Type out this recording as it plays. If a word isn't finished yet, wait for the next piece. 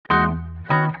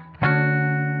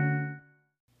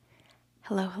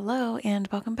Hello, hello, and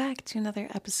welcome back to another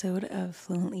episode of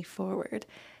Fluently Forward.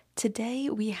 Today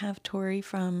we have Tori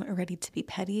from Ready to Be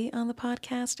Petty on the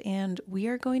podcast, and we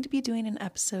are going to be doing an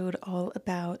episode all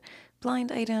about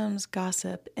blind items,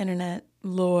 gossip, internet,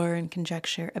 lore, and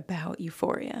conjecture about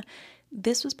Euphoria.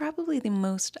 This was probably the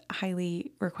most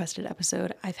highly requested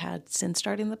episode I've had since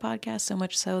starting the podcast, so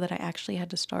much so that I actually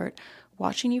had to start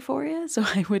watching Euphoria so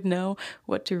I would know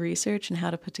what to research and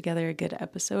how to put together a good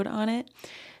episode on it.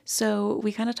 So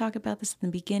we kind of talk about this in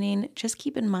the beginning. Just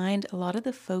keep in mind, a lot of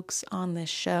the folks on this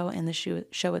show and the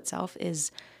show itself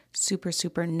is super,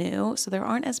 super new. So there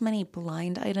aren't as many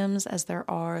blind items as there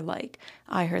are like,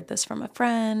 I heard this from a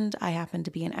friend, I happen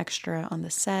to be an extra on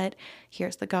the set,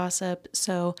 here's the gossip.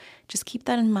 So just keep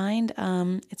that in mind.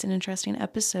 It's an interesting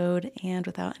episode, and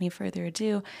without any further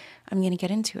ado, I'm going to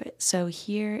get into it. So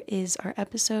here is our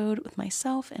episode with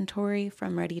myself and Tori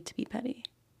from Ready to Be Petty.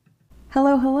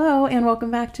 Hello, hello, and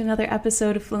welcome back to another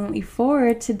episode of Fluently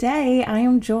Forward. Today, I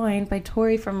am joined by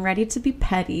Tori from Ready to Be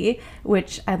Petty,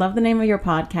 which I love the name of your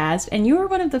podcast, and you were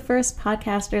one of the first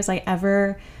podcasters I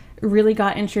ever really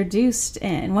got introduced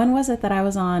in. When was it that I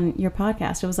was on your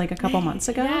podcast? It was like a couple months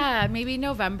ago? Yeah, maybe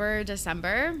November,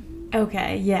 December.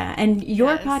 Okay, yeah, and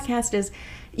your podcast is,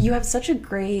 you have such a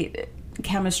great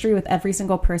chemistry with every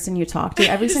single person you talk to.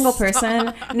 Every single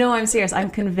person. No, I'm serious. I'm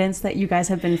convinced that you guys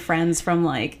have been friends from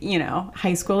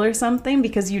high school or something,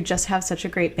 because you just have such a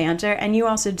great banter. And you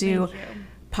also do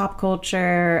pop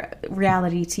culture,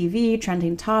 reality TV,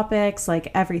 trending topics,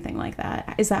 like everything like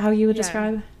that. Is that how you would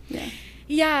describe?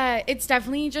 Yeah, it's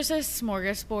definitely just a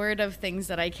smorgasbord of things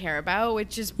that I care about,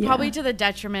 which is probably to the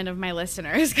detriment of my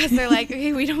listeners, because they're like,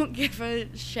 okay, we don't give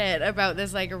a shit about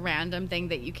this like random thing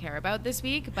that you care about this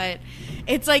week. But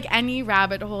it's like any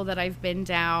rabbit hole that I've been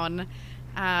down,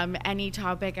 any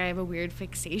topic I have a weird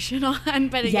fixation on.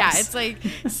 But yeah, it's like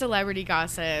celebrity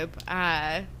gossip,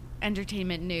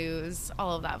 entertainment news,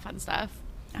 all of that fun stuff.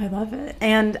 I love it.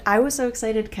 And I was so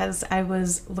excited because I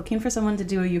was looking for someone to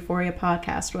do a Euphoria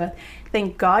podcast with.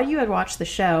 Thank God you had watched the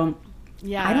show.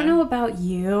 Yeah. I don't know about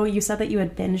you. You said that you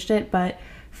had binged it, but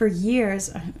for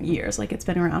years, like it's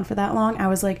been around for that long, I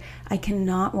was like, I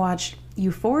cannot watch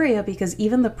Euphoria because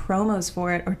even the promos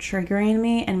for it are triggering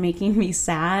me and making me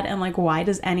sad. And like, why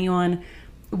does anyone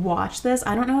watch this?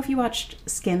 I don't know if you watched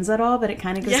Skins at all, but it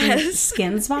kind of gives me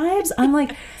Skins vibes. I'm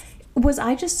like, was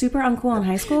I just super uncool in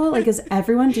high school? Like, is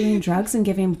everyone doing drugs and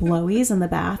giving blowies in the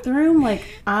bathroom? Like,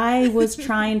 I was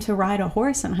trying to ride a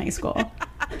horse in high school.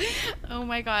 Oh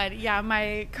my God. Yeah,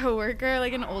 my coworker,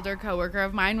 like an older coworker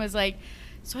of mine, was like,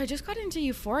 so I just got into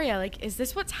Euphoria. Like, is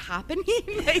this what's happening?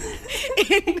 Like,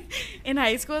 in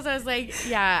high school? So I was like,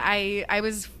 yeah, I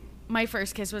was... My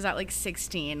first kiss was at like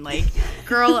 16. Like,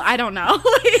 girl, I don't know.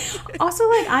 Also,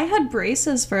 like, I had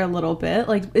braces for a little bit.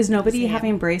 Like, is nobody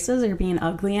having braces or being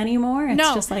ugly anymore? It's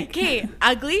just like, okay,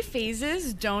 ugly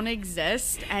phases don't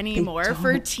exist anymore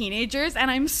for teenagers,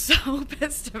 and I'm so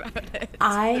pissed about it.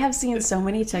 I have seen so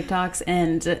many TikToks,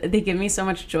 and they give me so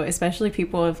much joy, especially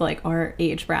people of like our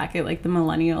age bracket, like the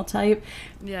millennial type.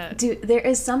 Yeah. Dude, there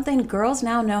is something, girls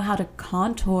now know how to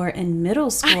contour in middle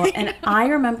school, and I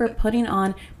remember putting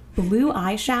on blue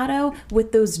eyeshadow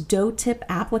with those doe tip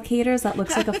applicators that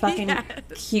looks like a fucking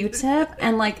Q-tip,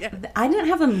 and like I didn't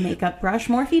have a makeup brush.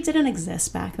 Morphe didn't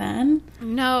exist back then.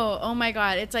 No, oh my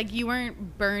God, it's like you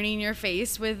weren't burning your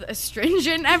face with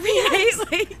astringent every night.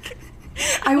 Like,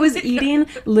 I was eating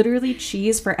literally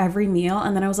cheese for every meal,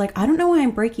 and then I was like, I don't know why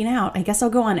I'm breaking out. I guess I'll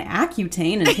go on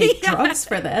Accutane and take drugs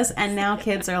for this. And now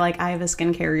kids are like, I have a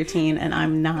skincare routine and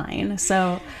I'm 9.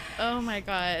 So oh my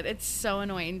God, it's so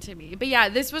annoying to me. But yeah,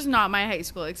 this was not my high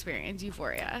school experience,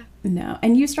 Euphoria. No.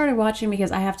 And you started watching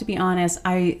because, I have to be honest,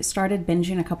 I started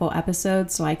binging a couple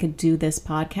episodes so I could do this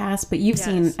podcast. But you've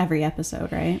seen every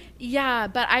episode, right? Yeah,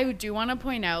 but I do want to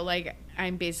point out, like,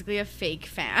 I'm basically a fake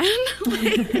fan.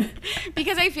 Like,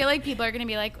 because I feel like people are going to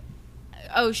be like,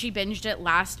 oh, she binged it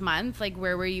last month. Like,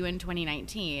 where were you in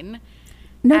 2019?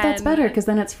 No, that's better because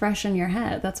then it's fresh in your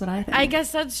head. That's what I think. I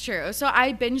guess that's true. So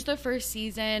I binged the first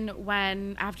season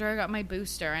after I got my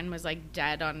booster and was like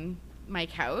dead on my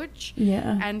couch.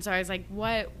 Yeah. And so I was like,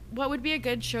 what would be a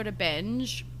good show to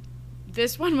binge?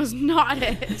 This one was not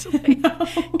it. Like, no.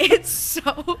 It's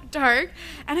so dark.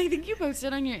 And I think you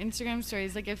posted on your Instagram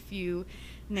stories like a few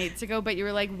nights ago, but you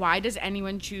were like, why does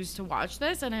anyone choose to watch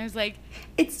this? And I was like,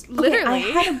 it's literally, I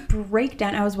had a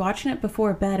breakdown. I was watching it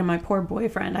before bed, and my poor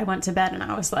boyfriend, I went to bed and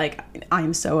I was like,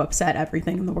 I'm so upset.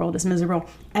 Everything in the world is miserable.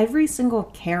 Every single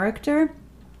character,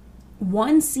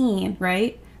 one scene,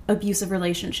 right, abusive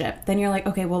relationship. Then you're like,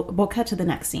 okay, well, we'll cut to the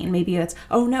next scene. Maybe it's,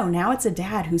 oh no, now it's a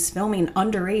dad who's filming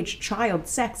underage child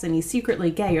sex and he's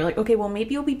secretly gay. You're like, okay, well,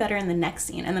 maybe you'll be better in the next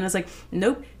scene. And then it's like,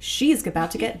 nope, she's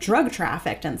about to get drug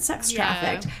trafficked and sex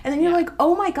trafficked. And then you're like,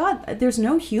 oh my God, there's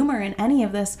no humor in any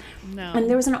of this. No. And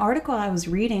there was an article I was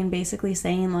reading basically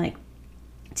saying like,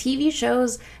 TV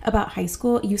shows about high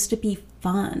school used to be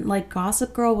fun. Like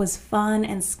Gossip Girl was fun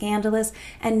and scandalous.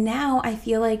 And now I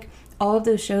feel like all of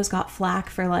those shows got flack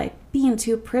for like being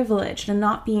too privileged and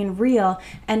not being real.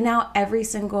 And now every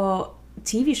single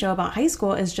TV show about high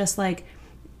school is just like,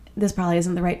 this probably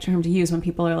isn't the right term to use when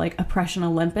people are like oppression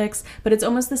Olympics, but it's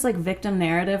almost this like victim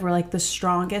narrative where like the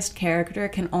strongest character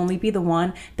can only be the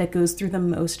one that goes through the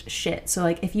most shit. So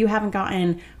like if you haven't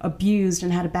gotten abused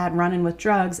and had a bad run-in with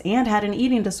drugs and had an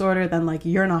eating disorder, then like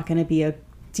you're not going to be a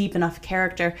deep enough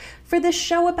character for this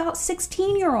show about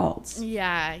 16-year-olds.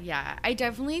 Yeah. I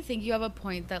definitely think you have a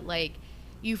point that like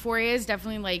Euphoria is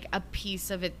definitely like a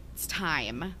piece of its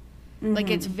time.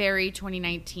 Like it's very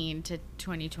 2019 to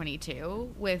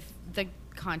 2022 with the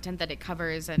content that it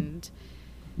covers and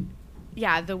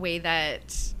the way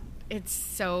that it's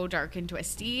so dark and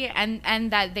twisty and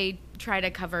that they try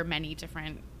to cover many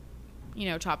different,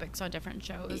 topics on different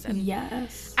shows. And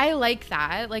yes. I like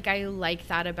that. Like I like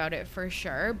that about it for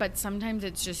sure. But sometimes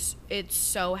it's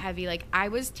so heavy. Like I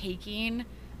was taking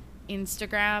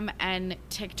Instagram and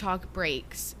TikTok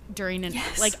breaks during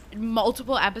like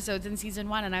multiple episodes in season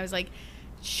 1 and I was like,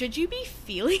 should you be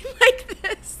feeling like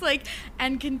this like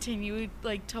and continue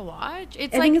like to watch?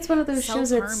 It's I think it's one of those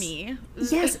shows harmy.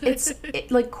 Yes, it's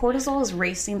like cortisol is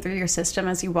racing through your system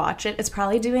as you watch it. It's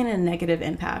probably doing a negative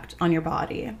impact on your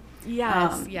body.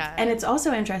 Yes, and it's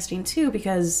also interesting too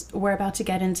because we're about to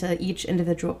get into each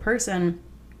individual person.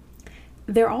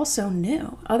 They're all so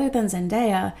new. Other than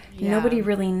Zendaya, nobody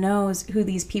really knows who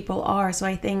these people are. So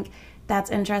I think that's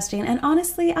interesting. And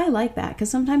honestly, I like that because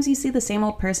sometimes you see the same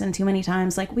old person too many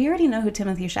times. Like, we already know who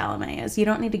Timothée Chalamet is. You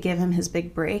don't need to give him his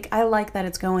big break. I like that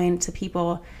it's going to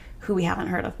people who we haven't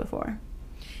heard of before.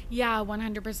 Yeah,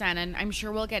 100%. And I'm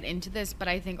sure we'll get into this, but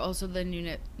I think also the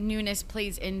newness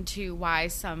plays into why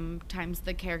sometimes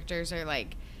the characters are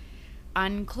like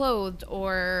unclothed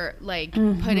or like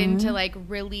put into like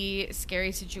really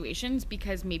scary situations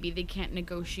because maybe they can't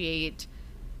negotiate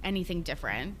anything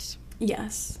different.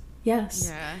 Yes. Yeah.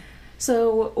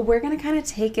 So we're going to kind of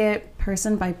take it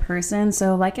person by person.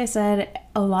 So like I said,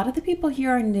 a lot of the people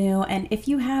here are new. And if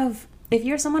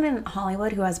you're someone in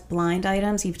Hollywood who has blind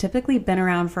items, you've typically been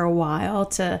around for a while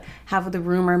to have the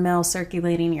rumor mill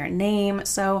circulating your name.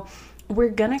 So we're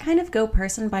going to kind of go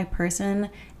person by person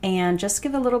and just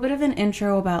give a little bit of an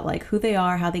intro about like who they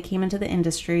are, how they came into the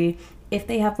industry. If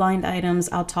they have blind items,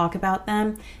 I'll talk about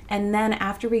them. And then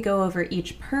after we go over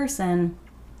each person,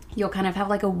 you'll kind of have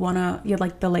like you'll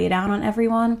like the laydown on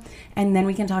everyone. And then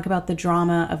we can talk about the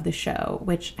drama of the show,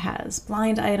 which has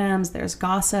blind items, there's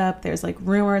gossip, there's like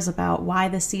rumors about why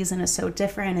this season is so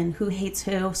different and who hates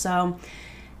who. So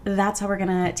that's how we're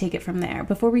going to take it from there.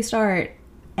 Before we start,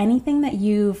 anything that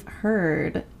you've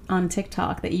heard on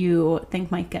TikTok that you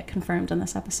think might get confirmed in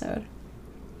this episode?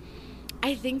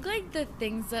 I think like the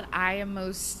things that I am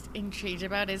most intrigued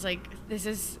about is like, this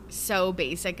is so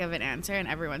basic of an answer and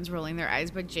everyone's rolling their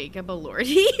eyes, but Jacob Elordi,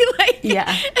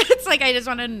 it's like, I just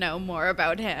want to know more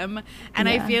about him. And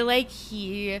I feel like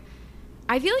he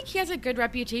has a good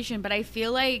reputation, but I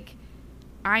feel like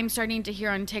I'm starting to hear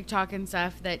on TikTok and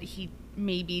stuff that he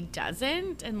maybe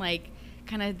doesn't, and like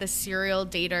kind of the serial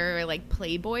dater or like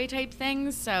playboy type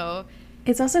things. So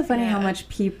it's also funny how much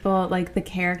people, like, the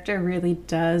character really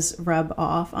does rub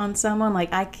off on someone.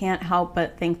 Like, I can't help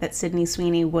but think that Sydney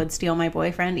Sweeney would steal my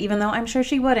boyfriend, even though I'm sure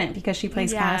she wouldn't because she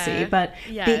plays Cassie. But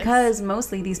because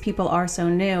mostly these people are so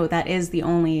new, that is the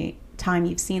only time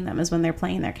you've seen them is when they're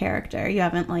playing their character. You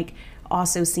haven't, like,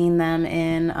 also seen them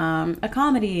in a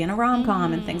comedy and a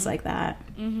rom-com and things like that.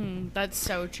 That's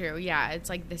so true. Yeah, it's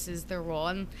like this is their role.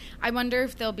 And I wonder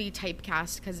if they'll be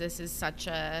typecast because this is such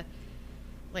a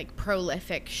like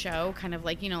prolific show, kind of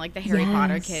like, you know, like the Harry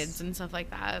Potter kids and stuff like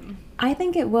that. I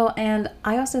think it will. And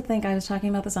I also think, I was talking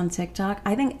about this on TikTok,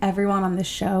 I think everyone on this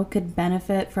show could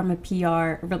benefit from a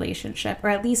PR relationship, or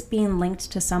at least being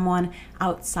linked to someone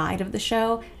outside of the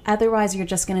show. Otherwise you're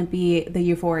just going to be the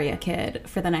Euphoria kid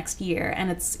for the next year, and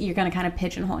you're going to kind of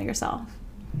pigeonhole yourself.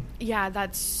 Yeah,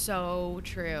 that's so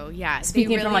true. Yeah.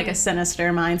 Speaking from like a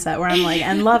sinister mindset where I'm like,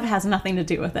 and love has nothing to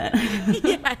do with it.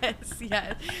 Yes.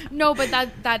 No, but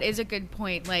that is a good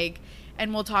point. Like,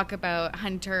 and we'll talk about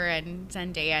Hunter and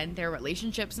Zendaya and their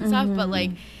relationships and stuff, but like,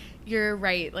 you're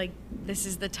right. Like, this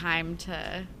is the time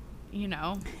to you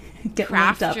know, Get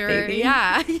craft up, your, baby.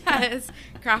 yeah, yes,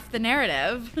 craft the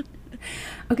narrative.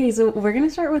 Okay, so we're going to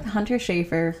start with Hunter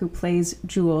Schafer, who plays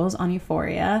Jules on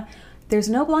Euphoria. There's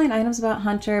no blind items about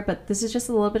Hunter, but this is just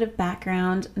a little bit of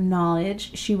background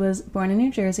knowledge. She was born in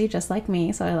New Jersey, just like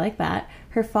me, so I like that.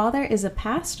 Her father is a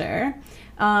pastor.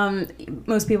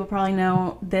 Most people probably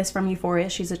know this from Euphoria.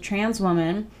 She's a trans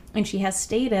woman, and she has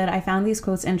stated, I found these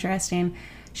quotes interesting.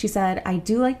 She said, I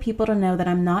do like people to know that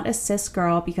I'm not a cis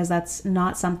girl because that's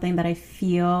not something that I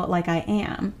feel like I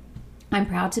am. I'm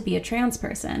proud to be a trans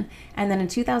person. And then in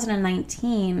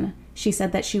 2019, she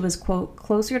said that she was, quote,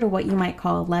 closer to what you might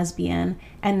call a lesbian.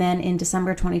 And then in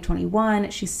December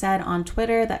 2021, she said on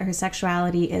Twitter that her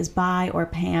sexuality is bi or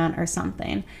pan or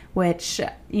something, which,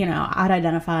 you know, I'd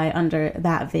identify under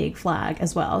that vague flag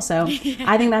as well. So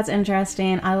I think that's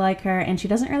interesting. I like her. And she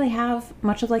doesn't really have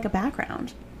much of like a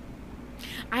background.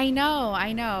 I know.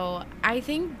 I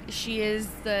think she is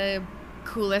the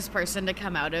coolest person to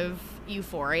come out of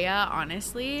Euphoria,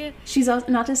 honestly. She's also,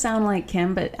 not to sound like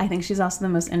Kim, but I think she's also the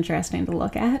most interesting to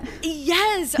look at.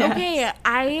 Yes.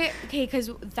 Okay. Because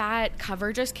that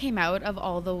cover just came out of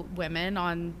all the women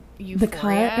on Euphoria. The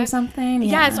Cut or something?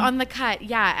 Yeah. Yes, on The Cut.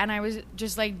 Yeah. And I was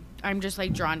just like, I'm just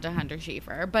like drawn to Hunter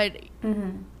Schafer. But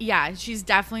yeah, she's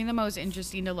definitely the most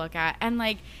interesting to look at. And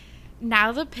like,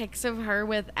 now the pics of her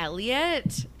with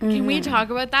Elliot, can we talk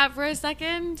about that for a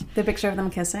second? The picture of them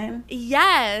kissing?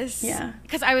 Yes. Yeah.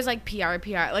 Because I was like, PR.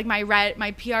 Like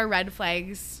my PR red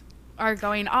flags are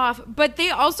going off. But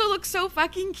they also look so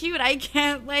fucking cute. I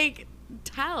can't like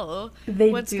tell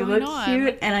what's going on.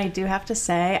 Cute. And I do have to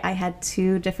say, I had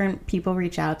 2 different people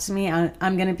reach out to me.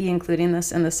 I'm going to be including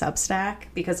this in the Substack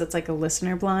because it's like a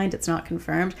listener blind. It's not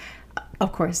confirmed.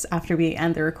 Of course, after we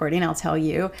end the recording, I'll tell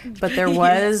you. But there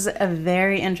was a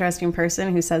very interesting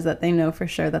person who says that they know for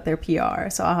sure that they're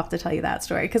PR. So I'll have to tell you that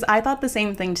story. Because I thought the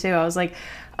same thing, too. I was like,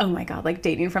 oh, my God, like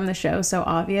dating from the show, so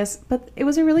obvious. But it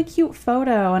was a really cute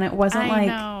photo. And it wasn't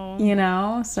you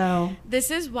know, so.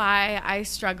 This is why I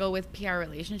struggle with PR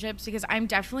relationships. Because I'm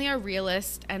definitely a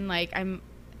realist. And, like, I'm,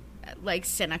 like,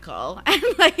 cynical. And,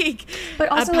 like, but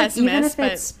also, a pessimist. Even if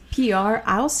it's PR,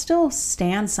 I'll still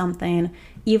stand something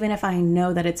even if I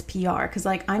know that it's PR, because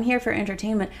like I'm here for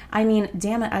entertainment. I mean,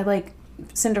 damn it, I like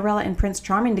Cinderella and Prince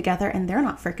Charming together and they're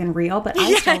not freaking real, but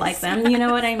I still like them, you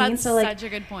know what I mean? That's so like such a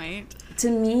good point. To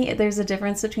me, there's a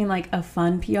difference between like a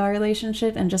fun PR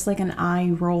relationship and just like an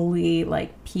eye-rolly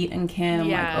like Pete and Kim,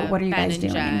 like, oh, what are you Ben guys and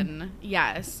doing? Jen.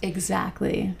 Yes,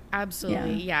 exactly,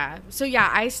 absolutely. Yeah. So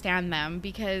yeah, I stand them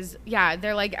because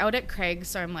they're like out at Craig's,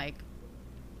 so I'm like,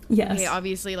 yes, okay,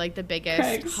 obviously like the biggest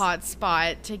Craig's hot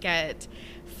spot to get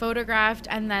photographed.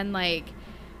 And then like,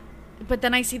 but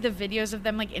then I see the videos of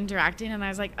them like interacting and I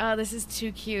was like, oh, this is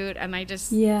too cute. And I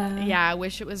just I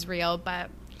wish it was real.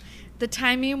 But the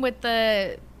timing with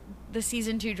the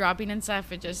season 2 dropping and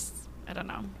stuff, it just, I don't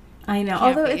know. I know.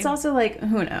 Although it's also like,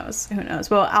 who knows?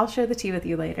 Well, I'll share the tea with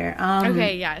you later.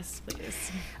 Okay, yes,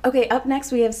 please. Okay, up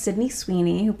next we have Sydney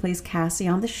Sweeney, who plays Cassie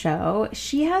on the show.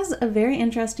 She has a very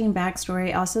interesting backstory.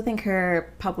 I also think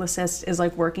her publicist is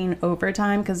like working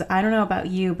overtime because I don't know about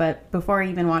you, but before I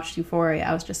even watched Euphoria,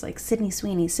 I was just like, Sydney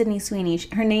Sweeney.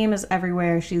 Her name is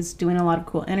everywhere. She's doing a lot of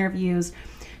cool interviews.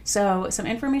 So some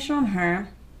information on her.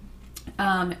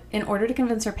 In order to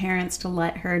convince her parents to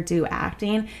let her do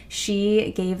acting,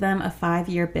 she gave them a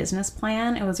 5-year business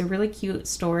plan. It was a really cute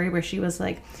story where she was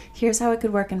like, here's how it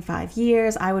could work in 5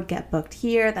 years. I would get booked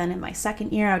here. Then in my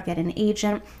 2nd year, I would get an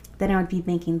agent. Then I would be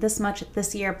making this much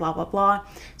this year, blah, blah, blah.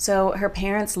 So her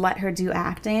parents let her do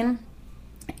acting.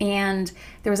 And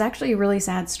there was actually a really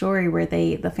sad story where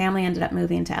the family ended up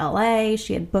moving to LA.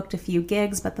 She had booked a few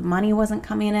gigs, but the money wasn't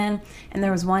coming in. And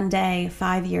there was one day,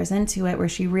 5 years into it, where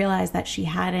she realized that she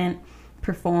hadn't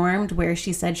performed where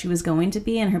she said she was going to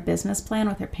be in her business plan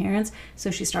with her parents.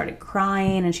 So she started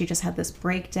crying and she just had this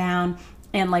breakdown.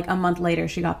 And like a month later,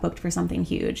 she got booked for something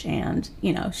huge. And,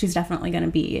 you know, she's definitely going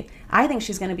to be, I think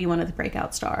she's going to be one of the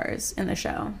breakout stars in the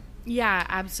show. Yeah,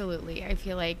 absolutely. I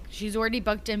feel like she's already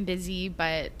booked and busy,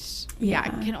 but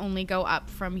can only go up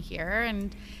from here.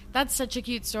 And that's such a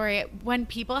cute story. When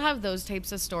people have those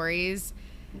types of stories,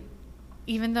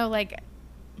 even though like,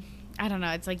 I don't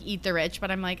know, it's like eat the rich, but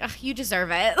I'm like, ugh, you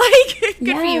deserve it. Like,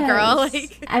 good for you, girl.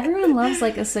 Like, everyone loves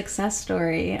like a success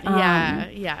story.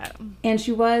 Yeah. And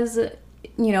she was,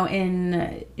 you know,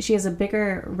 she has a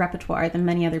bigger repertoire than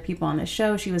many other people on this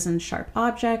show. She was in Sharp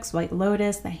Objects, White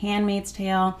Lotus, The Handmaid's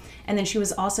Tale, and then she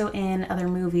was also in other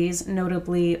movies,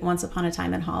 notably Once Upon a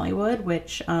Time in Hollywood,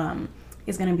 which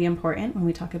is going to be important when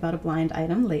we talk about a blind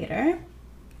item later.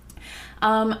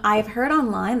 I've heard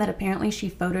online that apparently she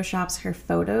photoshops her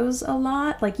photos a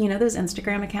lot. Like, you know, those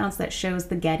Instagram accounts that shows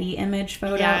the Getty image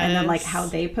photo and then like how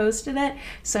they posted it.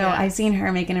 So I've seen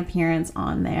her make an appearance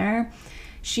on there.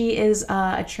 She is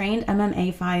a trained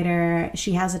MMA fighter.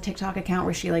 She has a TikTok account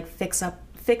where she like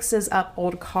fixes up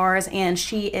old cars, and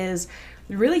she is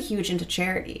really huge into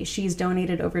charity. She's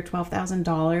donated over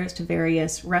 $12,000 to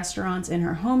various restaurants in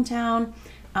her hometown.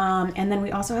 And then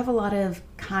we also have a lot of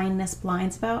kindness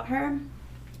blinds about her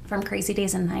from Crazy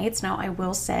Days and Nights. Now, I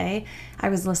will say, I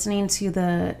was listening to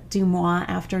the Dumois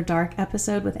After Dark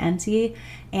episode with Enty,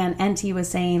 and Enty was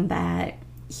saying that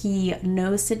he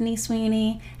knows Sydney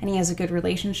Sweeney and he has a good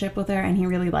relationship with her and he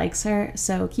really likes her.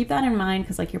 So keep that in mind,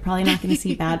 because like you're probably not going to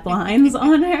see bad blinds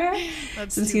on her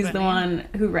since he's funny. The one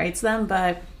who writes them.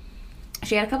 But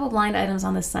she had a couple blind items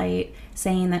on the site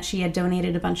saying that she had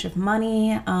donated a bunch of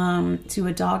money to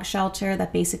a dog shelter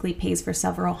that basically pays for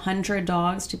several hundred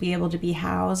dogs to be able to be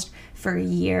housed for a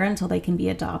year until they can be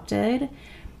adopted.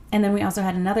 And then we also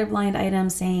had another blind item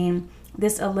saying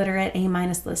this illiterate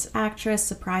A-list actress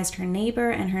surprised her neighbor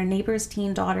and her neighbor's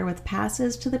teen daughter with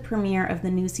passes to the premiere of the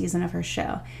new season of her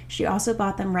show. She also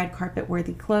bought them red carpet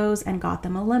worthy clothes and got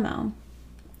them a limo,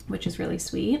 which is really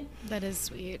sweet. That is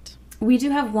sweet. We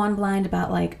do have one blind about,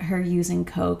 like, her using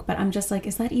coke, but I'm just like,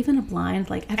 is that even a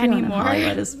blind? Like, everyone in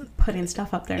Hollywood is putting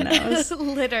stuff up their nose.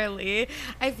 Literally.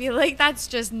 I feel like that's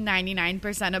just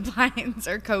 99% of blinds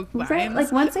or coke blinds. Right?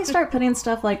 Like, once they start putting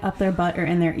stuff, like, up their butt or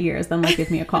in their ears, then, like, give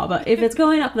me a call. But if it's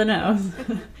going up the nose...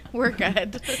 We're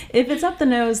good. If it's up the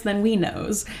nose, then we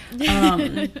knows.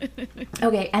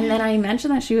 Okay, and then I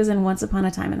mentioned that she was in Once Upon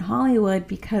a Time in Hollywood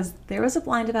because there was a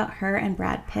blind about her and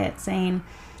Brad Pitt saying...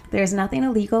 There's nothing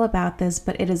illegal about this,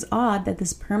 but it is odd that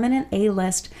this permanent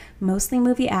A-list, mostly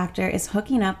movie actor is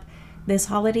hooking up this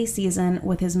holiday season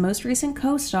with his most recent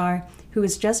co-star, who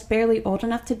is just barely old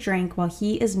enough to drink while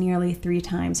he is nearly 3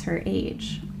 times her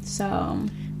age. So...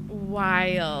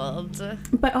 Wild.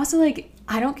 But also, like,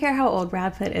 I don't care how old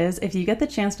Brad Pitt is. If you get the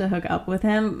chance to hook up with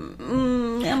him,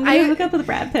 I'm going to hook up with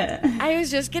Brad Pitt. I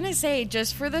was just going to say,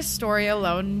 just for the story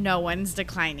alone, no one's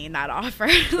declining that offer.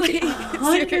 Like,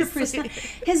 100%.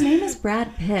 His name is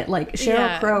Brad Pitt. Like,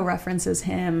 Sheryl Crow references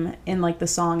him in, like, the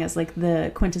song as, like,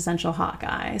 the quintessential hot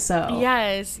guy. So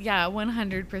yes, yeah,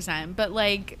 100%. But,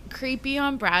 like, creepy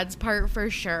on Brad's part for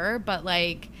sure. But,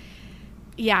 like,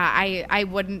 yeah, I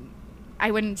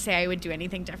wouldn't say I would do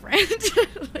anything different.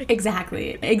 Like,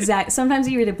 Exactly. Sometimes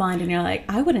you read a blind and you're like,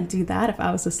 I wouldn't do that if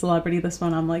I was a celebrity. This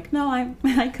one, I'm like, no, I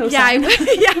co-sign. Yeah,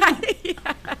 I would.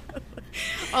 Yeah.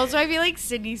 Also, I feel like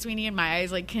Sydney Sweeney in my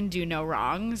eyes, like, can do no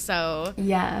wrong. So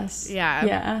yes. Yeah.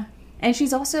 Yeah. And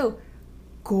she's also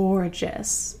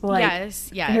gorgeous. Like,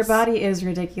 yes. Her body is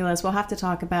ridiculous. We'll have to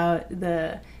talk about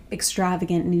the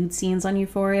extravagant nude scenes on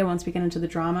Euphoria once we get into the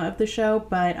drama of the show.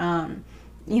 But,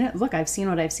 you know, look, I've seen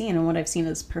what I've seen, and what I've seen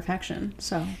is perfection.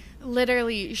 So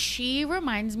literally, she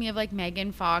reminds me of like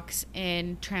Megan Fox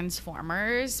in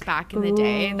Transformers back in the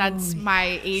day. That's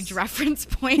my age reference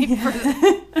point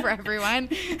for everyone.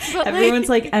 But everyone's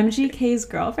like MGK's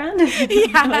girlfriend.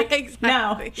 Yeah, like, exactly.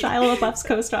 Now Shia LaBeouf's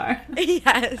co-star.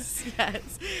 Yes.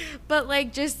 But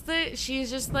like, she's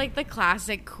just like the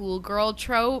classic cool girl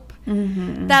trope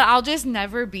that I'll just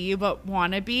never be but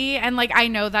wanna be. And like, I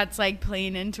know that's like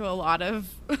playing into a lot of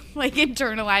like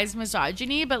internalized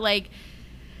misogyny, but like,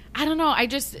 I don't know.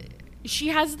 She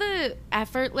has the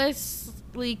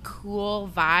effortlessly cool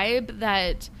vibe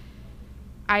that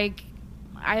I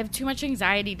have too much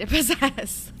anxiety to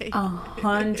possess. Like,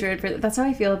 100%. That's how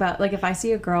I feel about, like, if I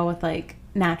see a girl with, like,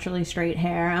 naturally straight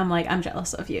hair, I'm like, I'm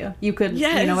jealous of you. You could, you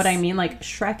know what I mean? Like,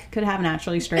 Shrek could have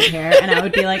naturally straight hair, and I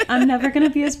would be like, I'm never going to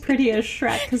be as pretty as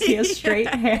Shrek because he has straight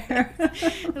hair.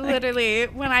 Like, literally,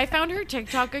 when I found her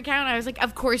TikTok account, I was like,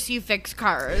 of course you fix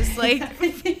cars. Like,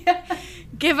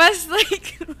 give us,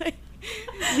 like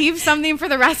leave something for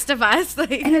the rest of us.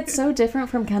 Like, and it's so different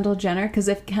from Kendall Jenner, because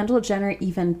if Kendall Jenner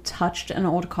even touched an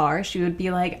old car, she would be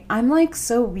like, I'm like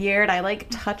so weird. I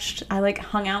like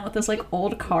hung out with this like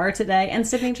old car today, and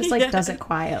Sydney just like does it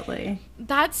quietly.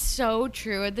 That's so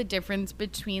true. The difference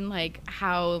between like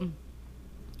how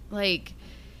like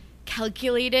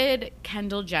calculated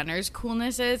Kendall Jenner's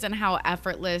coolness is and how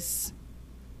effortless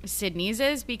Sydney's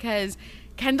is, because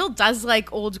Kendall does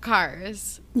like old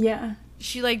cars. Yeah.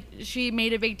 She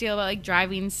made a big deal about like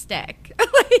driving stick.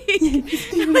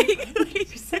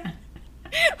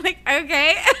 like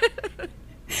okay.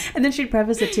 And then she'd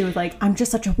preface it too with like, I'm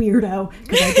just such a weirdo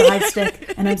because I drive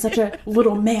stick, and I'm such a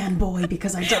little man boy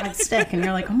because I drive stick. And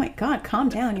you're like, oh my God, calm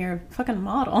down. You're a fucking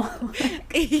model.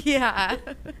 Yeah.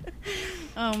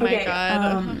 Oh my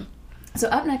God. So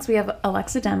up next we have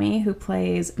Alexa Demi, who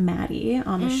plays Maddie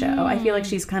on the show. I feel like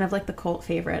she's kind of like the cult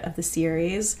favorite of the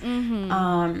series.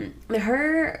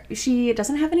 She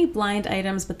doesn't have any blind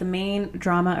items, but the main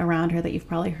drama around her that you've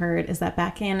probably heard is that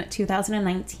back in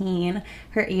 2019,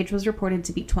 her age was reported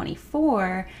to be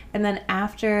 24, and then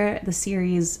after the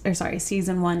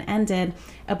season 1 ended,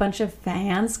 a bunch of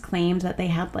fans claimed that they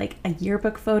had like a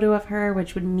yearbook photo of her,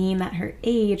 which would mean that her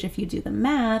age, if you do the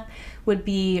math, would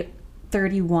be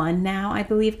 31 now, I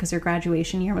believe, because her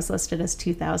graduation year was listed as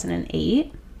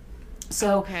 2008.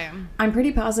 So okay. I'm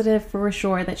pretty positive for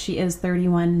sure that she is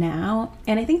 31 now.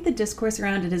 And I think the discourse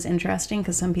around it is interesting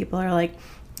because some people are like,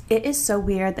 it is so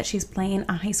weird that she's playing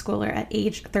a high schooler at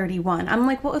age 31. I'm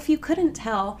like, well, if you couldn't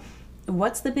tell,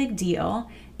 what's the big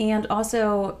deal? And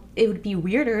also, it would be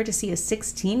weirder to see a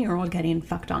 16-year-old getting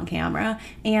fucked on camera.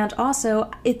 And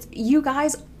also, it's you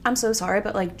guys, I'm so sorry,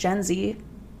 but like Gen Z,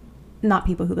 not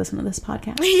people who listen to this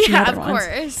podcast. Yeah, of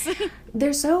course.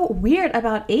 They're so weird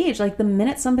about age. Like, the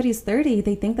minute somebody's 30,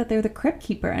 they think that they're the crypt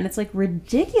keeper. And it's, like,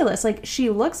 ridiculous. Like, she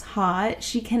looks hot.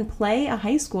 She can play a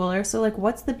high schooler. So, like,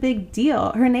 what's the big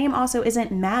deal? Her name also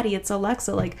isn't Maddie. It's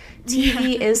Alexa. Like,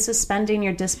 TV is suspending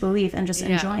your disbelief and just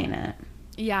enjoying it.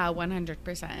 Yeah,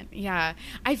 100%. Yeah.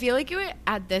 I feel like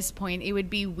at this point, it would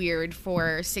be weird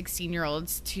for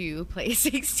 16-year-olds to play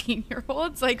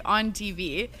 16-year-olds, like, on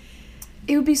TV.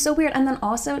 It would be so weird. And then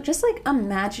also, just like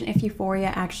imagine if Euphoria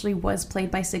actually was played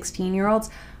by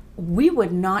 16-year-olds. We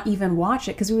would not even watch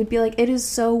it because we would be like, it is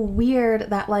so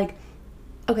weird that, like,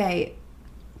 okay,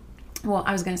 well,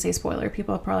 I was going to say spoiler.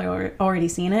 People have probably already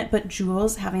seen it. But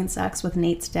Jules having sex with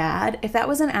Nate's dad, if that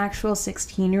was an actual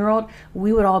 16-year-old,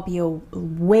 we would all be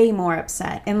way more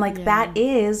upset. And, like, that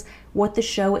is what the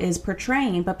show is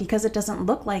portraying. But because it doesn't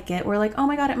look like it, we're like, oh,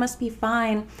 my God, it must be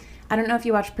fine. I don't know if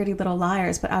you watch Pretty Little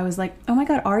Liars, but I was like, oh my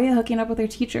God, Arya hooking up with her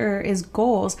teacher is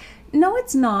goals. No,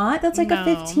 it's not. That's like a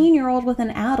 15-year-old with an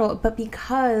adult. But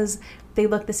because they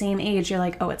look the same age, you're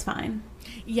like, oh, it's fine.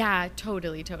 Yeah,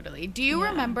 totally. Do you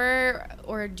remember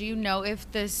or do you know if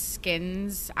the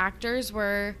Skins actors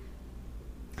were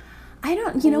I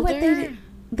don't, you know what,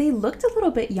 they looked a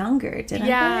little bit younger, didn't they?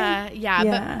 Yeah,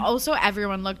 but also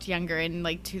everyone looked younger in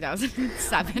like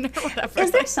 2007 or whatever.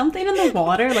 Is there something in the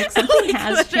water? Like something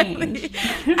has changed.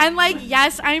 And like,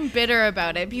 yes, I'm bitter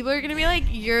about it. People are gonna be like,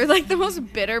 you're like the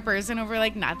most bitter person over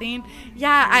like nothing.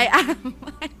 Yeah, I am.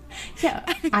 Yeah,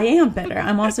 I am bitter.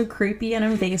 I'm also creepy and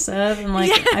invasive, and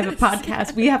like I have a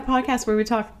podcast. We have podcasts where we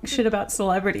talk shit about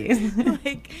celebrities.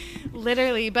 Like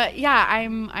literally, but yeah,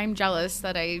 I'm jealous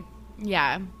that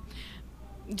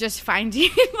just finding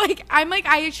like I'm like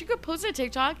I actually could post a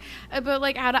TikTok about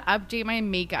like how to update my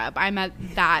makeup. I'm at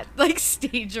that like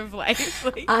stage of life.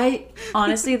 Like, I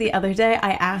honestly the other day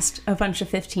I asked a bunch of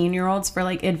 15-year-olds for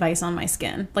like advice on my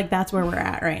skin. Like that's where we're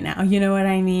at right now. You know what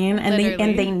I mean? And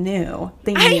they knew.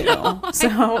 They knew.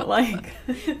 Like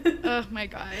oh my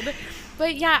God.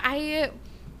 But yeah,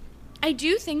 I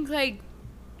do think like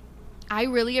I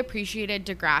really appreciated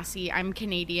Degrassi. I'm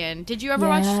Canadian. Did you ever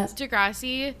watch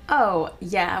Degrassi? Oh,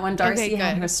 yeah. When Darcy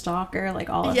had her stalker, like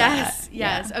all of that.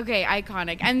 Yes. Okay,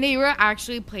 iconic. And they were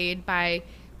actually played by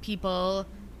people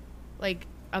like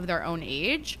of their own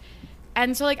age.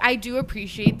 And so like I do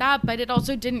appreciate that, but it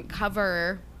also didn't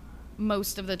cover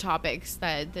most of the topics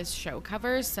that this show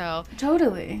covers. So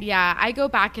totally. Yeah, I go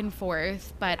back and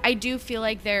forth, but I do feel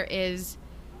like there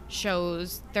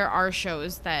are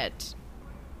shows that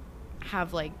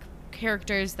have like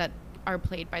characters that are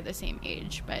played by the same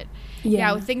age, but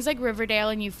with things like Riverdale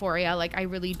and Euphoria, like I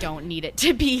really don't need it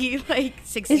to be like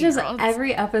 16 it's just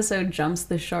every episode jumps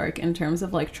the shark in terms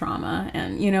of like trauma,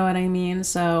 and you know what I mean.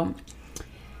 So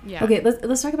okay,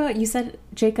 let's talk about, you said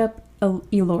Jacob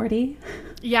Elordi.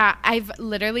 I've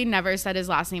literally never said his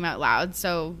last name out loud,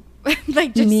 so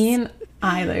like just me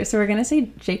either. So we're gonna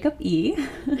say Jacob E.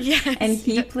 Yes. And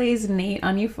he plays Nate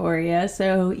on Euphoria.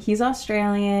 So he's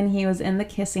Australian. He was in the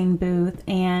kissing booth,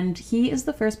 and he is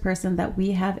the first person that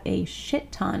we have a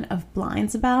shit ton of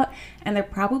blinds about, and they're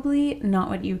probably not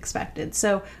what you expected.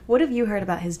 So what have you heard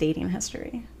about his dating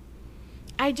history?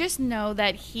 I just know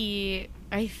that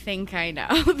I think I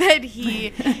know that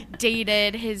he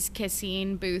dated his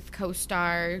kissing booth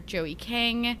co-star Joey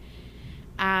King.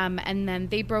 And then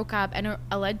they broke up, and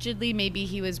allegedly maybe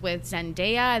he was with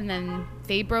Zendaya, and then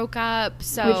they broke up.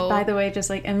 So, which, by the way, just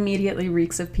like immediately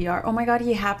reeks of PR. Oh my God,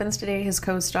 he happens to date his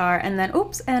co-star, and then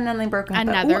oops, and then they broke up.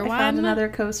 Another one. I found another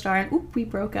co-star, and oop, we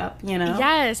broke up. You know?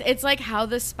 Yes, it's like how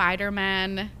the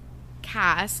Spider-Man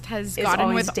cast has is gotten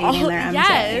always with dating all. Their MJ.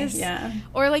 Yes, yeah.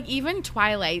 Or like even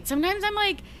Twilight. Sometimes I'm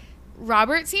like,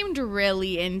 Robert seemed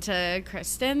really into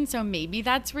Kristen, so maybe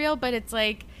that's real, but it's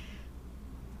like,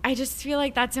 I just feel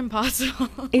like that's impossible.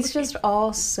 It's just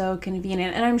all so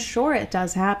convenient. And I'm sure it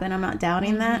does happen. I'm not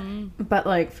doubting that. But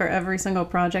like for every single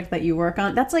project that you work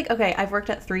on, that's like, okay, I've worked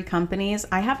at 3 companies.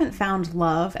 I haven't found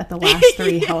love at the last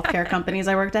 3 healthcare companies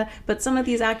I worked at. But some of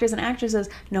these actors and actresses,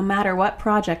 no matter what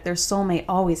project, their soulmate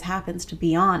always happens to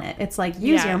be on it. It's like,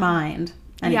 use your mind.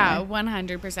 Anyway. Yeah,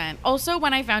 100%. Also,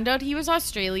 when I found out he was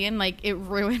Australian, like, it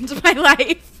ruined my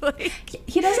life. Like,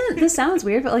 he doesn't, this sounds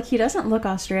weird, but like, he doesn't look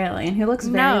Australian. He looks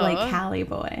very like Cali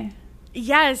boy.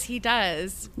 Yes, he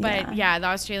does. But yeah, the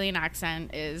Australian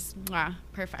accent is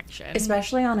perfection.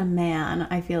 Especially on a man,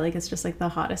 I feel like it's just like the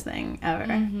hottest thing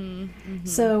ever.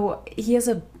 So he has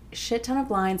a shit ton of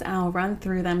blinds, and I'll run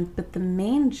through them, but the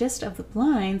main gist of the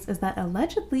blinds is that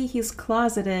allegedly he's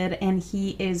closeted and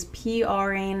he is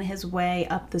PRing his way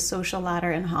up the social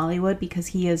ladder in Hollywood because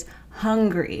he is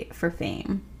hungry for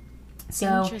fame.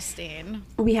 So interesting.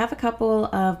 We have a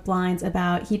couple of blinds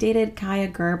about, he dated Kaya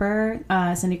Gerber,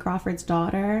 Cindy Crawford's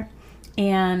daughter,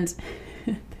 and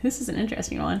this is an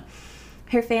interesting one.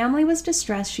 Her family was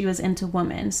distressed she was into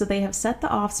women, so they have set the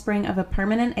offspring of a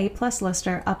permanent A-plus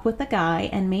lister up with the guy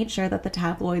and made sure that the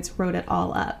tabloids wrote it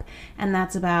all up. And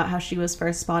that's about how she was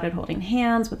first spotted holding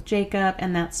hands with Jacob,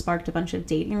 and that sparked a bunch of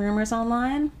dating rumors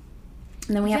online.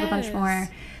 And then we have a bunch more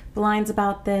blinds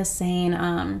about this saying,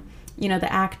 you know,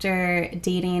 the actor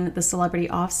dating the celebrity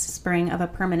offspring of a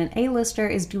permanent A-lister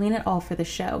is doing it all for the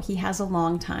show. He has a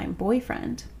longtime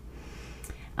boyfriend.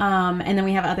 And then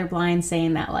we have other blinds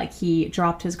saying that, like, he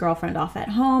dropped his girlfriend off at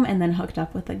home and then hooked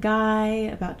up with a guy,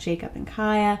 about Jacob and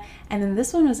Kaya. And then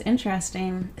this one was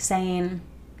interesting, saying,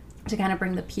 to kind of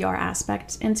bring the PR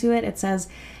aspect into it, it says,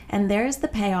 and there's the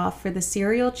payoff for the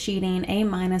serial cheating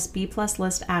A-B+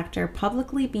 list actor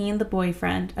publicly being the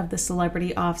boyfriend of the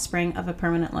celebrity offspring of a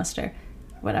permanent lister.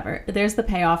 Whatever. There's the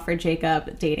payoff for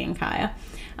Jacob dating Kaya.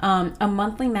 A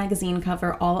monthly magazine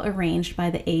cover all arranged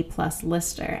by the A+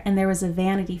 lister. And there was a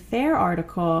Vanity Fair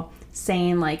article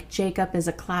saying, like, Jacob is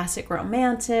a classic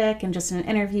romantic, and just in an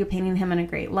interview painting him in a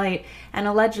great light. And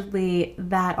allegedly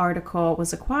that article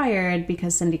was acquired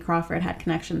because Cindy Crawford had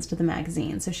connections to the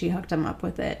magazine, so she hooked him up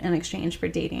with it in exchange for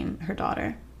dating her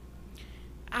daughter.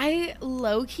 I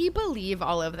low-key believe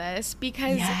all of this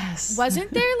because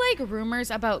wasn't there like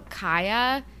rumors about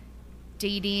Kaya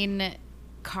dating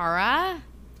Kara?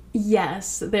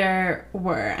 Yes, there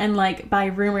were. And like by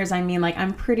rumors, I mean like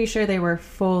I'm pretty sure they were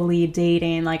fully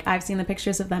dating. Like I've seen the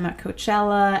pictures of them at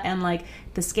Coachella and like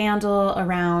the scandal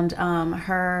around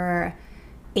her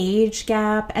age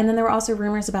gap. And then there were also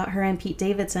rumors about her and Pete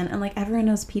Davidson. And like everyone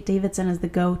knows Pete Davidson is the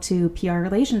go-to PR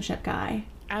relationship guy.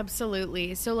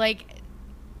 Absolutely. So like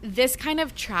this kind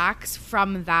of tracks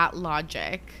from that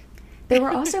logic. There were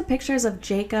also pictures of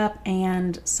Jacob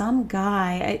and some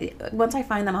guy. Once I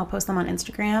find them, I'll post them on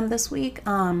Instagram this week.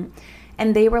 And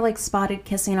they were like spotted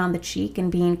kissing on the cheek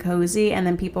and being cozy. And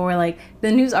then people were like,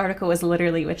 the news article was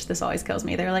literally, which this always kills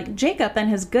me. They were like, Jacob and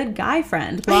his good guy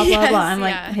friend, blah, blah, blah. I'm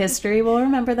like, history will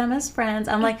remember them as friends.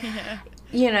 I'm like,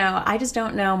 you know, I just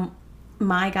don't know.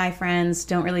 My guy friends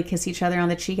don't really kiss each other on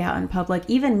the cheek out in public.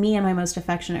 Even me and my most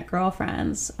affectionate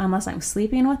girlfriends, unless I'm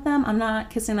sleeping with them, I'm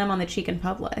not kissing them on the cheek in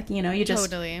public. You know, you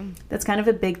just... Totally. That's kind of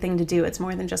a big thing to do. It's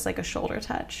more than just like a shoulder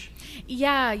touch.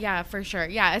 Yeah, for sure.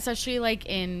 Yeah, especially like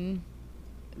in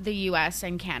the US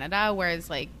and Canada, whereas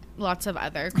like lots of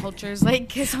other cultures like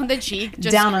kiss on the cheek.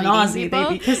 Just down in Aussie, they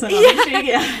be kissing on the cheek.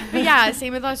 Yeah. But yeah,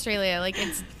 same with Australia. Like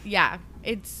it's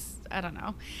I don't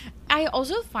know. I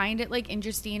also find it like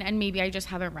interesting, and maybe I just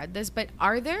haven't read this, but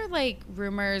are there like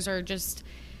rumors or just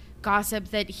gossip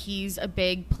that he's a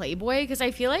big playboy? Because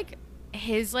I feel like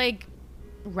his like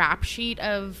rap sheet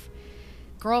of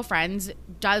girlfriends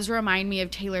does remind me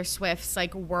of Taylor Swift's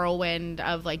like whirlwind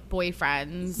of like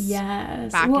boyfriends.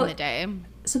 Yes. Back in the day.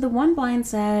 So the one blind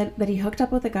said that he hooked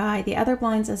up with a guy. The other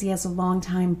blind says he has a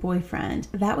longtime boyfriend.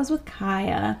 That was with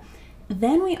Kaya.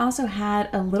 Then we also had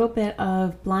a little bit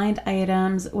of blind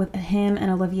items with him and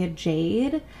Olivia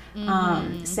Jade,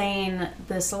 saying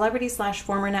the celebrity /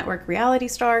 former network reality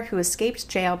star who escaped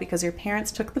jail because her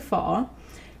parents took the fall,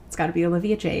 it's got to be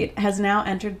Olivia Jade, has now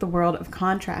entered the world of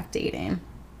contract dating.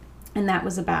 And that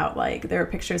was about, like, there were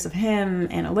pictures of him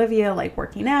and Olivia, like,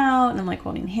 working out and, like,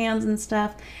 holding hands and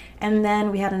stuff. And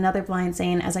then we had another blind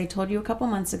saying, as I told you a couple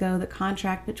months ago, the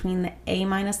contract between the A-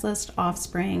 list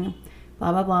offspring,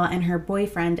 blah, blah, blah, and her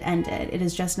boyfriend ended. It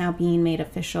is just now being made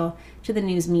official to the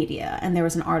news media. And there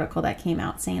was an article that came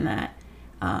out saying that,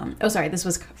 this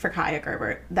was for Kaya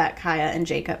Gerber, that Kaya and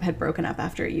Jacob had broken up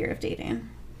after a year of dating.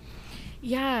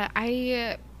 Yeah,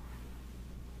 I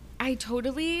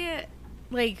totally,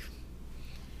 like,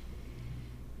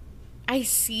 I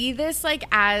see this like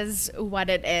as what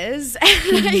it is.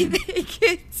 And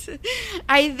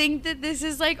I think that this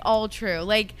is like all true.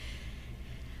 Like,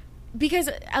 because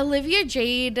Olivia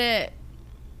Jade,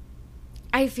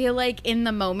 I feel like in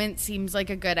the moment seems like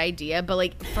a good idea, but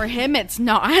like for him it's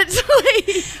not. Like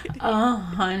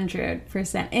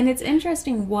 100%. And it's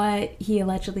interesting what he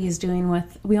allegedly is doing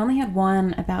with, we only had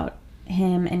one about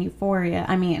him and Euphoria.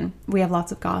 I mean, we have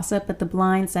lots of gossip, but The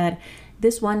Blind said,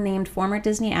 this one named former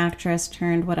Disney actress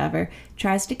turned whatever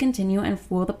tries to continue and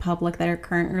fool the public that her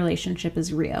current relationship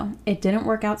is real. It didn't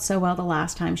work out so well the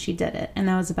last time she did it. And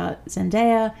that was about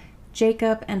Zendaya,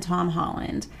 Jacob, and Tom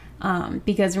Holland.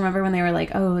 Because remember when they were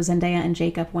like, oh, Zendaya and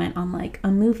Jacob went on like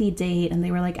a movie date and they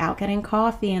were like out getting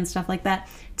coffee and stuff like that.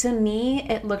 To me,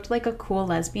 it looked like a cool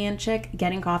lesbian chick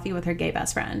getting coffee with her gay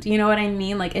best friend. You know what I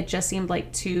mean? Like, it just seemed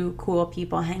like two cool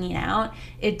people hanging out.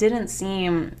 It didn't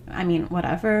seem, I mean,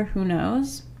 whatever, who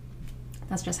knows?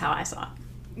 That's just how I saw it.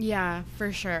 Yeah,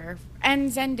 for sure.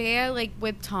 And Zendaya, like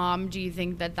with Tom, do you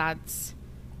think that that's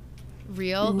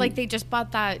real? Like they just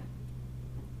bought that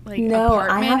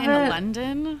apartment in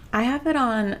London? I have it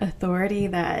on authority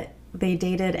that they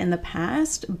dated in the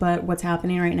past, but what's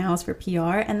happening right now is for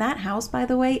PR. And that house, by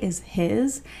the way, is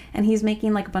his, and he's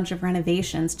making like a bunch of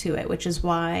renovations to it, which is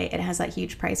why it has that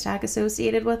huge price tag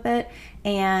associated with it.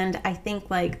 And I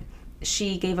think like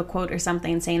she gave a quote or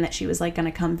something saying that she was like going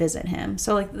to come visit him.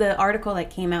 So like the article that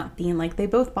came out being like they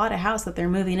both bought a house that they're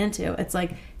moving into. It's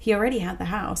like he already had the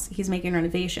house. He's making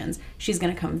renovations. She's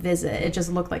going to come visit. It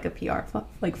just looked like a PR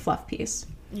fluff piece.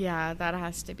 Yeah, that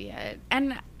has to be it.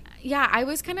 And yeah, I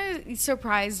was kind of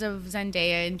surprised of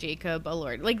Zendaya and Jacob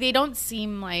Elordi. Like they don't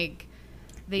seem like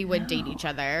they would date each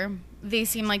other. They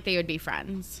seem like they would be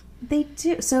friends. They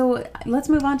do. So let's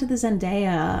move on to the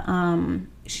Zendaya.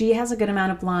 She has a good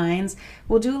amount of blinds.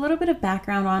 We'll do a little bit of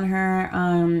background on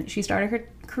her. She started her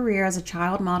career as a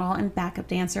child model and backup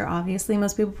dancer. Obviously,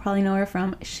 most people probably know her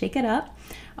from Shake It Up.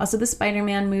 Also the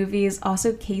Spider-Man movies.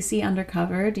 Also Casey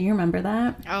Undercover. Do you remember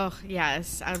that? Oh,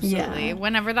 yes, absolutely. Yeah.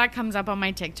 Whenever that comes up on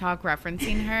my TikTok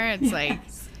referencing her, it's like...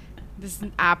 This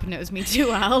app knows me too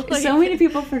well. Like, so many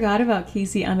people forgot about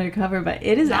Casey Undercover, but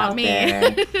it is out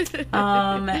there.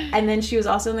 And then she was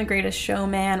also in The Greatest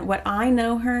Showman. What I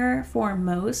know her for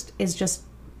most is just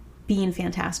being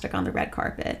fantastic on the red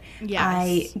carpet. Yes.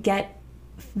 I get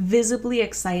visibly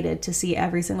excited to see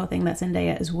every single thing that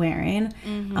Zendaya is wearing.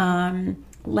 Mm-hmm.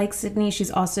 Like Sydney, she's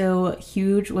also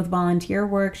huge with volunteer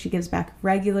work. She gives back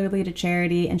regularly to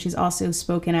charity, and she's also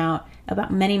spoken out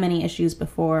about many, many issues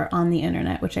before on the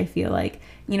internet, which I feel like,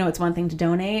 you know, it's one thing to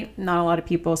donate. Not a lot of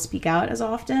people speak out as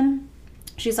often.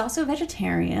 She's also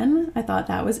vegetarian. I thought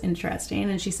that was interesting.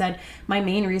 And she said, my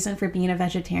main reason for being a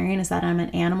vegetarian is that I'm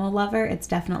an animal lover. It's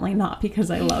definitely not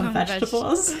because I love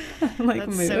vegetables. Like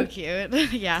that's mood. So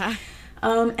cute. Yeah.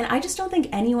 And I just don't think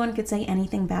anyone could say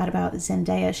anything bad about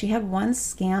Zendaya. She had one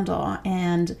scandal,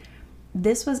 and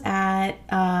this was at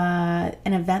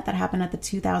an event that happened at the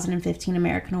 2015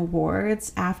 American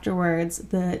Awards. Afterwards,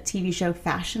 the TV show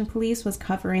Fashion Police was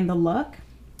covering the look.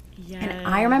 Yes. And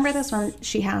I remember this when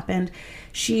she happened.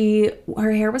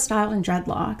 Her hair was styled in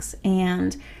dreadlocks,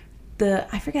 and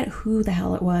I forget who the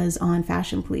hell it was on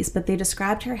Fashion Police, but they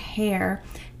described her hair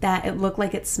that it looked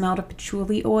like it smelled of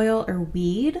patchouli oil or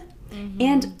weed. Mm-hmm.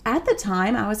 And at the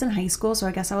time, I was in high school, so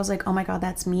I guess I was like, oh my God,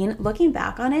 that's mean. Looking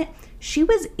back on it, she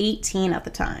was 18 at the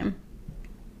time.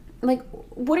 Like,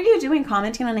 what are you doing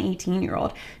commenting on an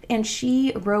 18-year-old? And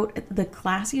she wrote the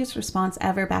classiest response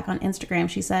ever back on Instagram.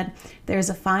 She said, there's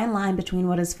a fine line between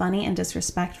what is funny and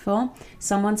disrespectful.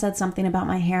 Someone said something about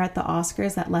my hair at the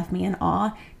Oscars that left me in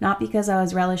awe, not because I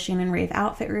was relishing in rave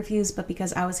outfit reviews, but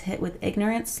because I was hit with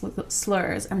ignorant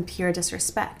slurs and pure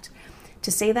disrespect.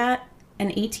 To say that an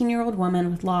 18-year-old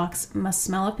woman with locks must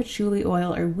smell of patchouli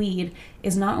oil or weed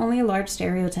is not only a large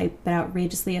stereotype, but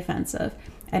outrageously offensive.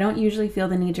 I don't usually feel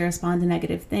the need to respond to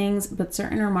negative things, but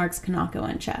certain remarks cannot go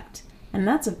unchecked. And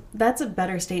that's a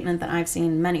better statement than I've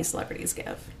seen many celebrities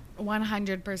give.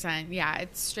 100%. Yeah,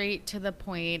 it's straight to the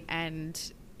point, and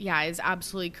yeah, is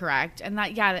absolutely correct. And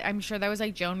that, yeah, I'm sure that was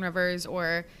like Joan Rivers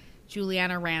or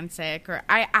Juliana Rancic, or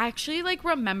I actually like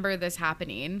remember this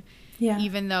happening. Yeah.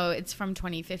 Even though it's from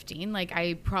 2015, like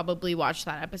I probably watched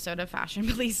that episode of Fashion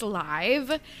Police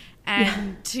live,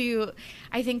 and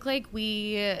I think like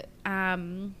we, at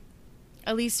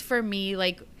least for me,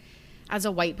 like as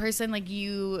a white person, like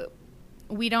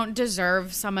we don't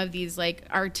deserve some of these like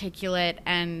articulate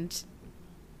and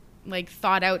like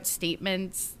thought out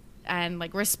statements and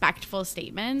like respectful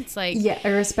statements. Like, yeah,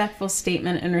 a respectful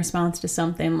statement in response to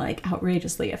something like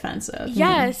outrageously offensive.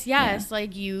 Yes. Yeah.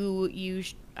 Like you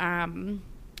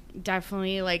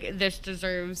definitely like this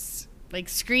deserves like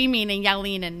screaming and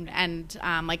yelling and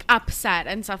like upset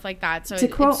and stuff like that. So to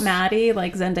quote Maddie,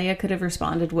 like Zendaya could have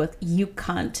responded with "you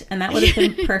cunt," and that would have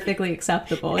been perfectly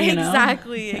acceptable, you know?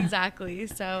 Exactly.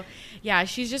 So yeah,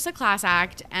 she's just a class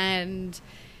act, and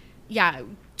yeah,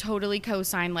 totally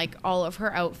co-sign like all of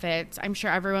her outfits. I'm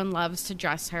sure everyone loves to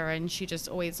dress her, and she just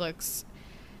always looks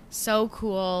so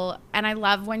cool. And I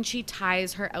love when she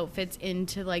ties her outfits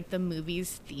into like the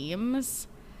movie's themes.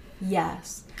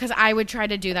 Yes. Because I would try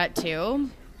to do that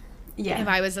too. Yeah. If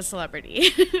I was a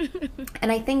celebrity.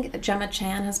 And I think Gemma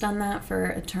Chan has done that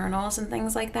for Eternals and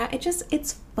things like that.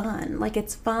 It's fun. Like,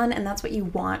 it's fun, and that's what you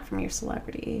want from your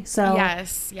celebrity. So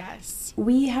yes.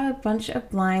 We have a bunch of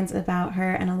blinds about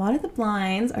her, and a lot of the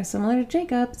blinds are similar to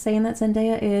Jacob, saying that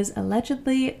Zendaya is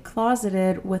allegedly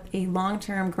closeted with a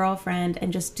long-term girlfriend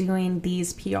and just doing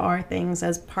these PR things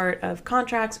as part of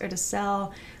contracts or to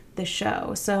sell the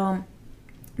show. So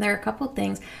there are a couple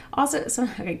things. Also,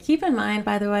 keep in mind,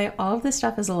 by the way, all of this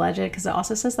stuff is alleged because it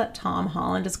also says that Tom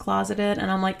Holland is closeted.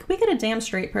 And I'm like, can we get a damn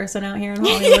straight person out here in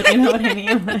Hollywood? You know what I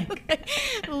mean? Like,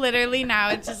 literally now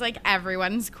it's just like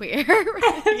everyone's queer.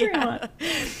 Everyone.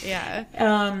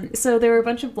 Yeah. So there were a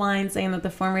bunch of blinds saying that the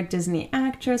former Disney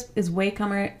actress is way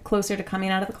closer to coming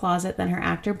out of the closet than her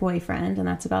actor boyfriend. And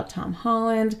that's about Tom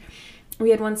Holland. We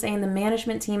had one saying the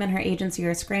management team and her agency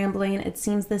are scrambling. It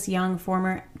seems this young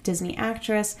former Disney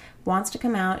actress wants to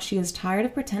come out. She is tired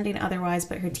of pretending otherwise,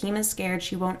 but her team is scared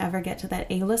she won't ever get to that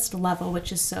A-list level,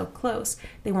 which is so close.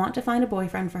 They want to find a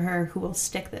boyfriend for her who will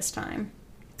stick this time.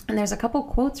 And there's a couple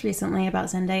quotes recently about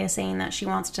Zendaya saying that she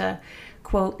wants to,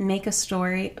 quote, make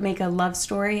a love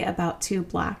story about two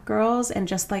black girls, and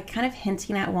just like kind of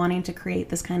hinting at wanting to create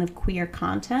this kind of queer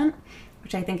content,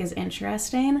 which I think is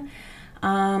interesting.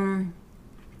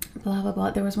 Blah, blah,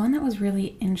 blah. There was one that was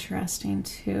really interesting,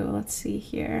 too. Let's see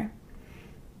here.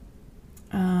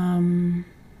 I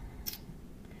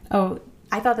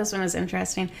thought this one was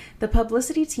interesting. The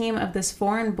publicity team of this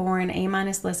foreign-born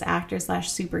A-list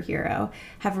actor/superhero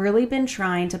have really been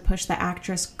trying to push the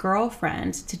actress'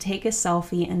 girlfriend to take a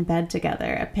selfie in bed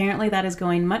together. Apparently that is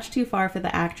going much too far for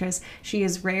the actress. She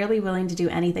is rarely willing to do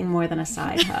anything more than a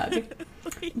side hug.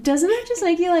 Doesn't that just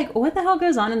make you like, what the hell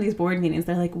goes on in these board meetings?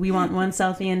 They're like, we want one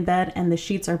selfie in bed and the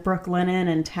sheets are Brooklinen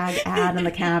and tag ad in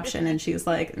the caption. And she's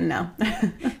like, no.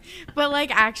 But like,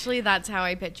 actually, that's how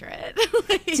I picture it.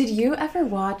 Like, did you ever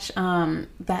watch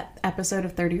that episode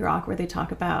of 30 Rock where they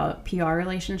talk about PR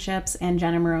relationships and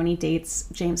Jenna Maroney dates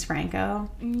James Franco?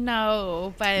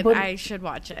 No, but I should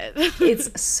watch it.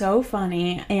 It's so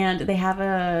funny. And they have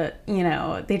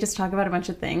they just talk about a bunch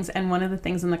of things. And one of the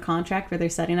things in the contract where they're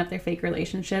setting up their fake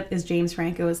relationship is James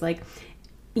Franco is like,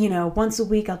 once a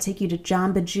week I'll take you to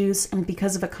Jamba Juice, and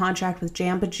because of a contract with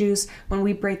Jamba Juice, when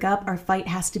we break up, our fight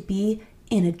has to be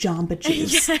in a Jamba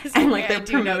Juice. Yes, and like they're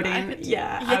promoting.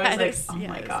 Yeah, yes, I was like, oh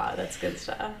my God, that's good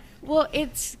stuff. Well,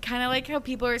 it's kind of like how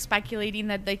people are speculating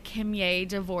that the Kim Ye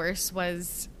divorce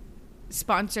was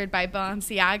sponsored by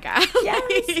Balenciaga.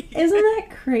 Yes. Isn't that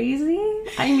crazy?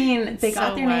 I mean, they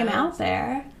got their name out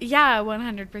there. Yeah,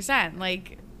 100%.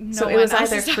 Like, so it was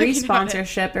either free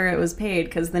sponsorship or it was paid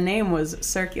because the name was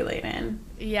circulating.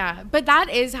 Yeah, but that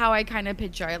is how I kind of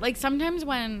picture it. Like, sometimes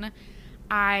when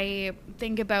I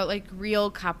think about like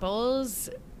real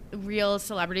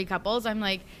celebrity couples, I'm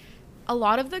like, a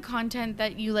lot of the content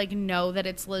that you like know that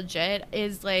it's legit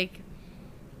is like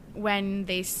when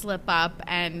they slip up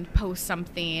and post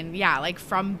something, like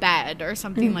from bed or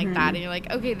something like that, and you're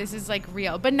like, okay, this is like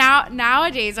real. But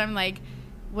nowadays I'm like,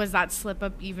 was that slip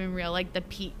up even real? Like the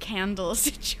Pete Candle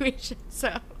situation.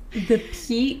 So the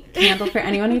Pete Candle, for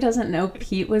anyone who doesn't know,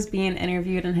 Pete was being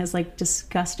interviewed in his like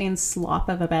disgusting slop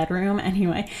of a bedroom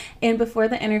anyway. And before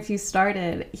the interview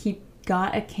started, he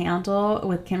got a candle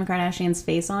with Kim Kardashian's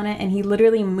face on it, and he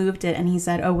literally moved it and he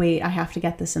said, oh wait, I have to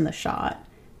get this in the shot.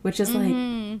 Which is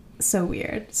like so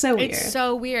weird. It's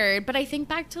so weird. But I think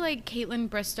back to like Caitlin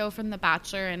Bristow from The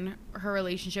Bachelor and her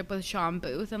relationship with Sean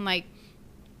Booth, and like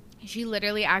she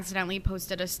literally accidentally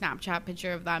posted a Snapchat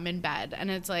picture of them in bed,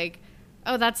 and it's like,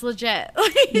 oh, that's legit.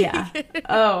 Yeah.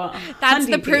 Oh, that's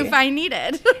the proof I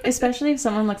needed. Especially if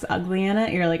someone looks ugly in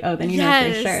it, you're like, oh, then you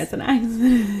know for sure it's an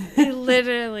accident.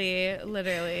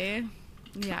 Literally.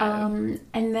 Yeah.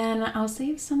 And then I'll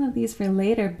save some of these for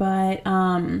later, but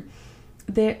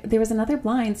there was another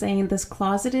blind saying this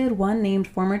closeted, one-named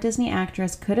former Disney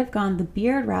actress could have gone the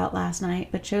beard route last night,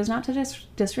 but chose not to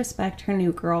disrespect her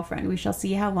new girlfriend. We shall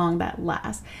see how long that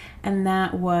lasts. And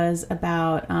that was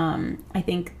about, I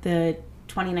think, the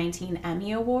 2019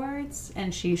 Emmy Awards,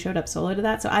 and she showed up solo to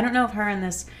that. So I don't know if her and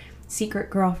this secret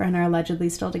girlfriend are allegedly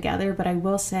still together, but I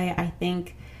will say I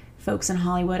think folks in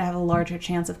Hollywood have a larger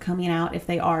chance of coming out if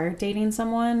they are dating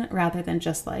someone rather than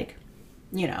just like,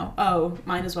 you know, oh,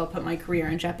 might as well put my career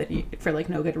in jeopardy for like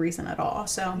no good reason at all.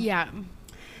 So yeah,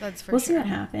 that's for we'll sure. see what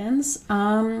happens.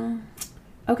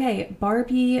 Okay,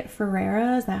 Barbie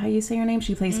Ferreira, is that how you say her name?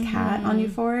 She plays Kat on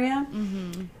Euphoria.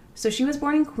 So she was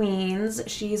born in Queens.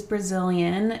 She's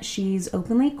Brazilian. She's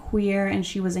openly queer, and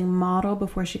she was a model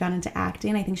before she got into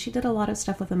acting. I think she did a lot of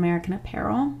stuff with American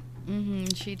Apparel.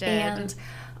 She did. And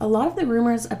a lot of the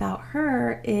rumors about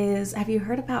her is, have you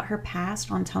heard about her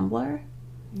past on Tumblr?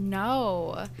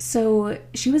 No. So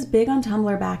she was big on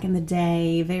Tumblr back in the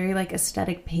day, very like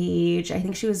aesthetic page. I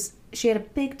think she had a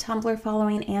big Tumblr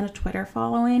following and a Twitter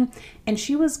following, and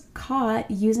she was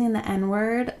caught using the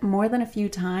N-word more than a few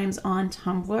times on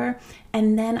Tumblr.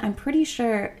 And then I'm pretty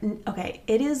sure, okay,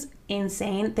 it is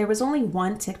insane. There was only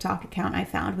one TikTok account I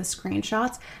found with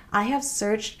screenshots. I have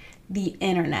searched the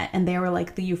internet and they were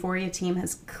like, the Euphoria team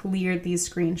has cleared these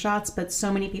screenshots, but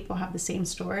so many people have the same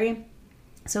story.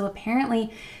 So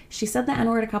apparently she said the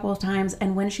N-word a couple of times,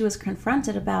 and when she was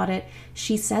confronted about it,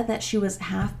 she said that she was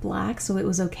half black, so it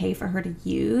was okay for her to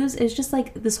use. It's just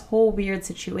like this whole weird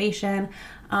situation.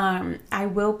 I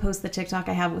will post the TikTok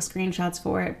I have with screenshots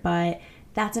for it, but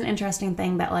that's an interesting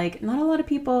thing that like not a lot of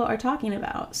people are talking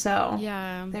about. So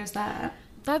yeah, there's that.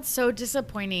 That's so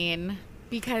disappointing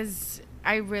because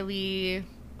I really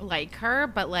like her,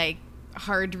 but like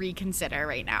hard to reconsider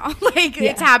right now. Like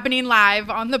it's happening live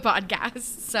on the podcast.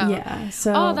 So yeah,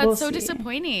 so oh, that's we'll so see.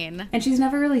 Disappointing. And she's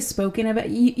never really spoken about.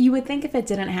 You would think if it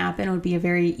didn't happen, it would be a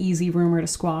very easy rumor to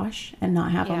squash and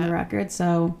not have on the record.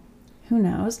 So who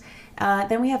knows?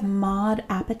 Then we have Maude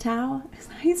Apatow. Is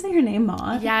that how you say her name,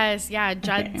 Maude? Yes, yeah,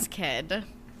 Judd's kid.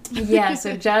 Yeah,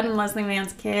 so Judd and Leslie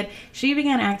Mann's kid. She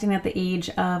began acting at the age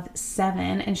of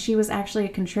 7, and she was actually a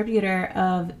contributor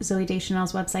of Zooey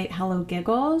Deschanel's website Hello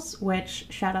Giggles, which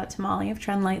shout out to Molly of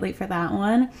Trend Lately for that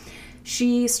one.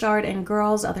 She starred in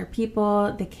Girls, Other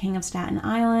People, The King of Staten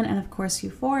Island, and of course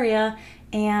Euphoria.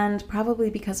 And probably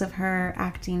because of her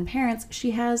acting parents,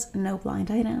 she has no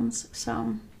blind items.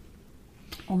 So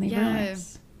only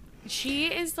rumors. She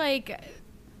is like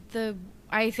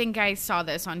I think I saw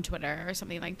this on Twitter or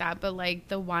something like that, but like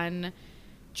the one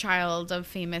child of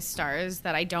famous stars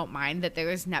that I don't mind that there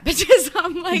was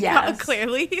nepotism, like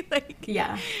clearly, like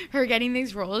her getting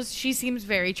these roles. She seems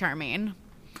very charming.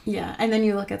 Yeah, and then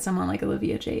you look at someone like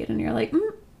Olivia Jade and you're like,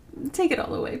 take it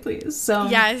all away, please. So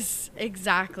yes,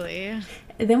 exactly.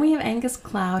 Then we have Angus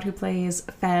Cloud, who plays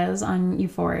Fez on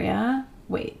Euphoria.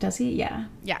 Wait, does he? Yeah.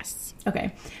 Yes.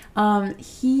 Okay.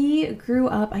 He grew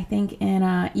up, I think,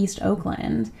 in East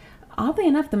Oakland. Oddly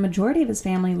enough, the majority of his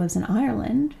family lives in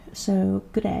Ireland. So,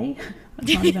 good day.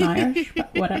 That's not even Irish,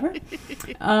 but whatever.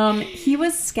 He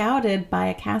was scouted by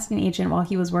a casting agent while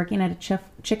he was working at a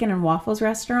chicken and waffles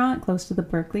restaurant close to the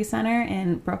Berkeley Center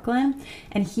in Brooklyn.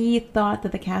 And he thought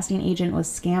that the casting agent was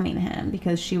scamming him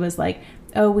because she was like,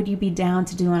 oh, would you be down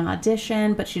to do an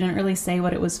audition? But she didn't really say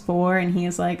what it was for. And he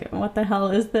was like, what the hell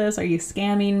is this? Are you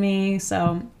scamming me?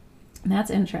 So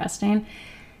that's interesting.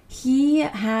 He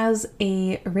has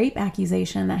a rape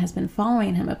accusation that has been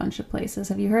following him a bunch of places.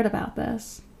 Have you heard about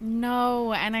this?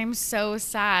 No, and I'm so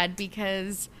sad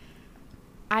because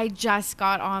I just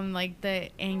got on like the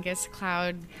Angus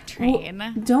Cloud train.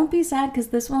 Well, don't be sad because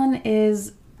this one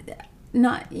is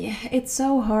not, it's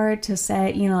so hard to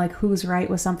say, you know, like who's right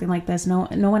with something like this. No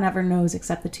one ever knows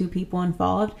except the two people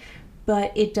involved.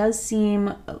 But it does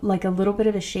seem like a little bit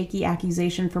of a shaky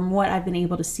accusation from what I've been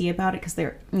able to see about it because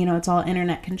they're, you know, it's all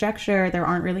internet conjecture. There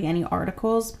aren't really any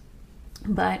articles.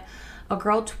 But a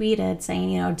girl tweeted saying,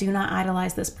 you know, do not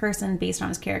idolize this person based on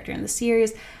his character in the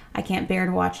series. I can't bear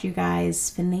to watch you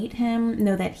guys finate him.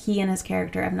 Know that he and his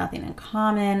character have nothing in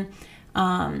common.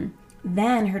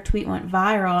 Then her tweet went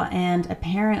viral, and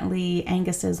apparently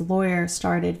Angus's lawyer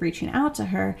started reaching out to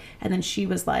her, and then she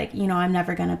was like, you know, I'm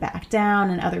never going to back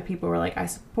down, and other people were like, I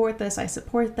support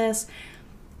this,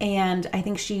 and I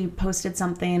think she posted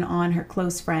something on her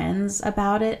close friends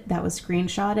about it that was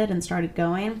screenshotted and started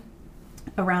going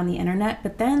around the internet.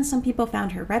 But then some people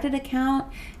found her Reddit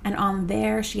account, and on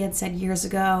there she had said years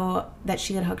ago that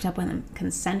she had hooked up with him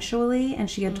consensually, and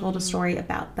she had told a story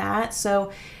about that.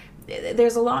 So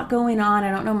there's a lot going on.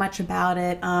 I don't know much about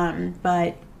it,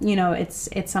 but you know, it's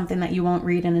something that you won't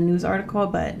read in a news article,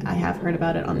 but I have heard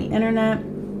about it on the internet.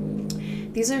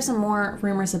 These are some more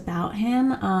rumors about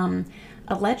him.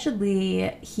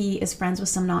 Allegedly, he is friends with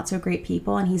some not so great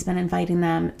people, and he's been inviting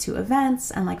them to events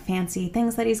and like fancy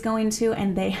things that he's going to,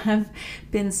 and they have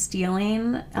been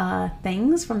stealing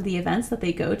things from the events that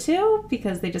they go to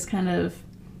because they just kind of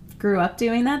grew up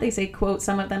doing that. They say, quote,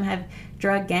 some of them have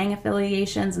drug gang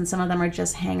affiliations and some of them are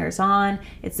just hangers-on.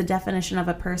 It's the definition of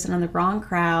a person in the wrong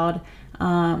crowd.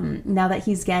 Now that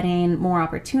he's getting more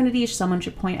opportunities, someone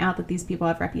should point out that these people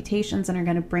have reputations and are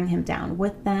going to bring him down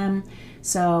with them.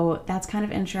 So that's kind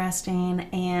of interesting.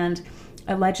 And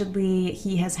allegedly,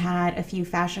 he has had a few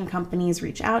fashion companies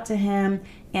reach out to him,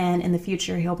 and in the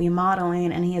future, he'll be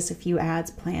modeling, and he has a few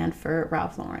ads planned for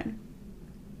Ralph Lauren.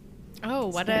 Oh,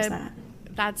 what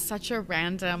that's such a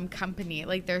random company.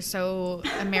 Like, they're so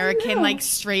American, like,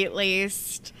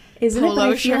 straight-laced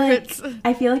polo shirts.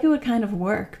 I feel like it would kind of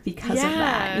work because of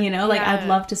that, you know? Like, I'd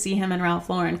love to see him in Ralph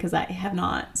Lauren because I have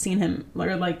not seen him,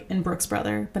 or, like, in Brooks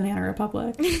Brother, Banana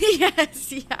Republic.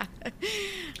 Yes, yeah.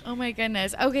 Oh, my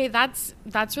goodness. Okay, that's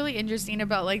really interesting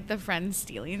about, like, the friends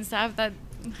stealing stuff. That,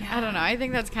 I don't know. I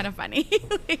think that's kind of funny.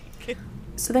 Like...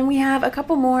 So then we have a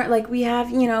couple more, like we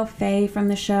have, you know, Faye from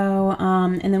the show,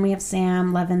 and then we have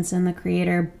Sam Levinson, the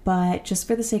creator, but just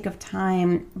for the sake of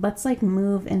time, let's like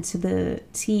move into the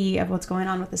tea of what's going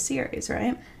on with the series,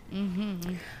 right?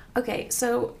 Mm-hmm. Okay,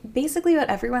 so basically what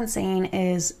everyone's saying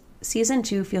is season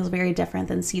 2 feels very different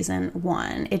than season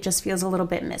 1. It just feels a little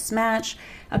bit mismatched.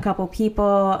 A couple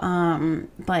people,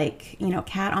 like, you know,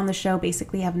 Kat on the show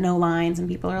basically have no lines, and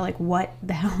people are like, what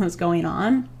the hell is going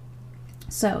on?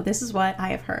 So this is what I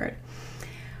have heard.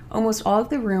 Almost all of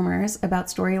the rumors about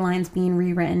storylines being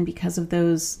rewritten because of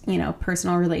those, you know,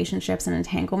 personal relationships and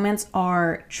entanglements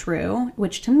are true,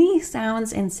 which to me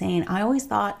sounds insane. I always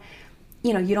thought,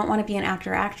 you know, you don't want to be an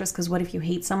actor or actress because what if you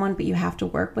hate someone but you have to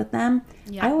work with them?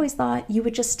 Yeah. I always thought you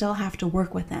would just still have to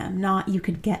work with them, not you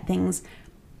could get things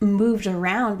moved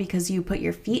around because you put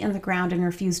your feet in the ground and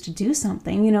refuse to do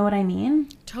something. You know what I mean?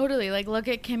 Totally. Like, look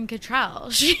at Kim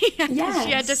Cattrall. She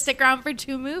had to stick around for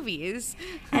 2 movies.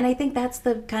 And I think that's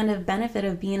the kind of benefit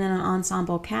of being in an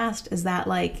ensemble cast is that,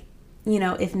 like, you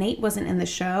know, if Nate wasn't in the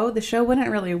show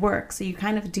wouldn't really work. So you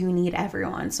kind of do need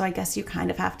everyone. So I guess you kind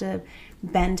of have to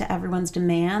bend to everyone's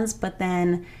demands. But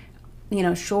then, you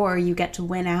know, sure, you get to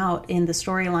win out in the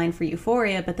storyline for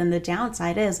Euphoria. But then the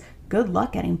downside is, good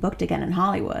luck getting booked again in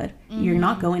Hollywood. Mm-hmm. You're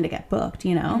not going to get booked,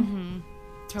 you know? Mm-hmm.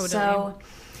 Totally. So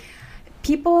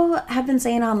people have been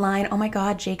saying online, oh my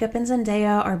God, Jacob and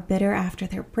Zendaya are bitter after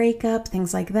their breakup,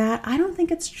 things like that. I don't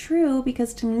think it's true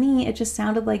because to me, it just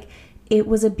sounded like it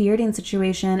was a bearding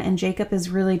situation and Jacob is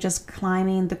really just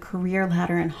climbing the career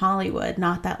ladder in Hollywood.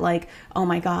 Not that like, oh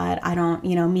my God,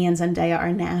 me and Zendaya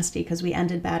are nasty because we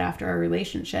ended bad after our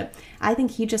relationship. I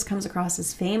think he just comes across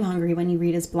as fame hungry when you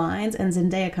read his blinds, and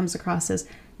Zendaya comes across as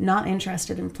not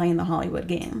interested in playing the Hollywood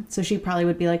game. So she probably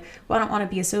would be like, well, I don't want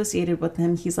to be associated with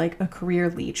him. He's like a career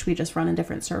leech. We just run in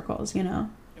different circles, you know?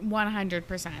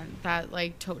 100%. That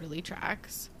like totally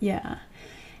tracks. Yeah.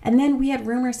 And then we had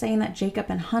rumors saying that Jacob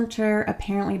and Hunter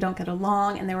apparently don't get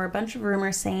along. And there were a bunch of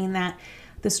rumors saying that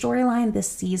the storyline this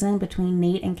season between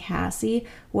Nate and Cassie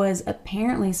was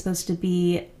apparently supposed to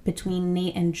be between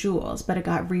Nate and Jules, but it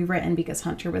got rewritten because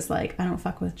Hunter was like, I don't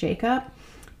fuck with Jacob.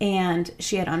 And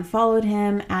she had unfollowed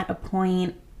him at a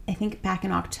point, I think back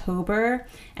in October.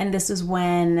 And this is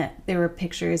when there were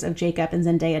pictures of Jacob and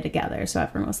Zendaya together. So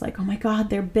everyone was like, oh my God,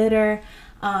 they're bitter.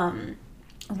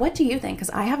 What do you think? Because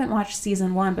I haven't watched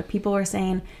season 1, but people were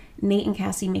saying Nate and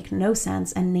Cassie make no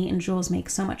sense and Nate and Jules make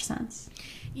so much sense.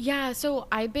 Yeah, so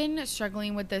I've been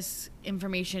struggling with this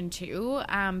information too,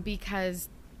 because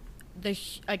a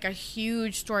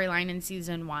huge storyline in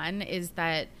season 1 is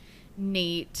that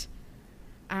Nate,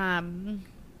 oh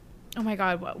my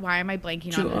God, why am I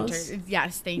blanking Jules. on Hunter?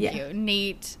 Yes, thank you.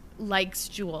 Nate likes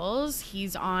Jules.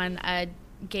 He's on a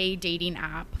gay dating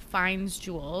app, finds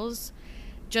Jules,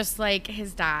 just like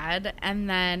his dad, and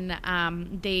then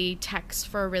they text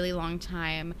for a really long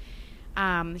time.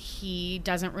 He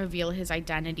doesn't reveal his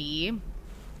identity,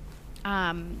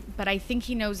 but I think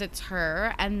he knows it's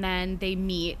her, and then they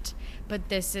meet, but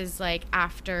this is like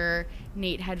after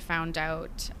Nate had found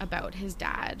out about his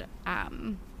dad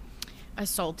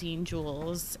assaulting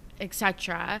Jules,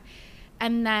 etc.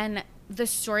 And then the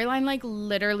storyline like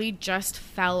literally just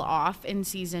fell off in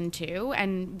season 2,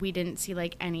 and we didn't see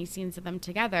like any scenes of them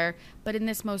together. But in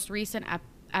this most recent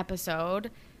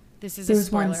episode, this is a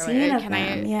spoiler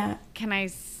alert. Can I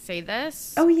say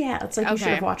this? Oh yeah, it's like you should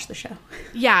have watched the show.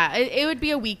 Yeah, it would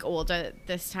be a week old at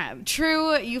this time.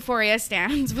 True Euphoria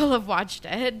stans will have watched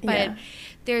it, but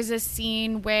there's a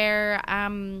scene where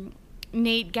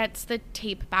Nate gets the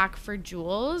tape back for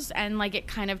Jules, and like it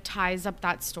kind of ties up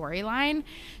that storyline.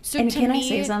 So and can I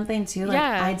say something too? Like,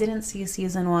 yeah. I didn't see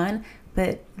season 1,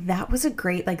 but that was a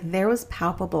great, like, there was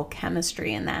palpable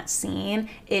chemistry in that scene.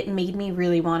 It made me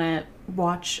really want to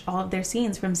watch all of their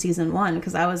scenes from season 1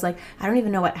 because I was like, I don't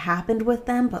even know what happened with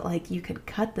them, but like you could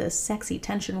cut this sexy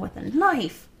tension with a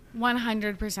knife.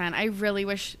 100%. I really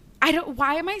wish.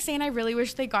 Why am I saying I really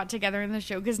wish they got together in the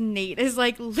show? Because Nate is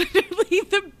like literally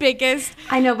the biggest.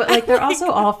 I know, but like they're also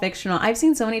all fictional. I've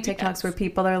seen so many TikToks where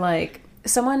people are like,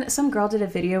 some girl did a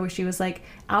video where she was like,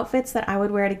 outfits that I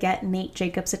would wear to get Nate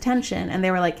Jacobs' attention, and they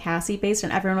were like Cassie based,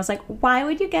 and everyone was like, why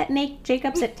would you get Nate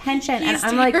Jacobs' attention? He's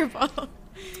and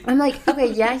I'm like,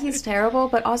 okay, yeah, he's terrible,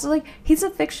 but also like he's a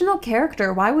fictional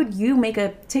character. Why would you make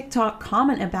a TikTok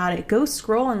comment about it? Go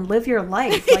scroll and live your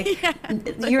life. Like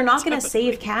you're not going to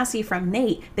save Cassie from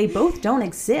Nate. They both don't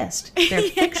exist. They're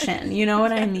fiction. You know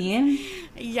what I mean?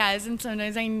 Yes, and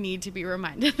sometimes I need to be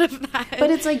reminded of that.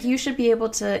 But it's like you should be able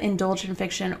to indulge in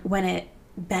fiction when it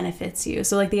benefits you.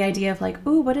 So like the idea of like,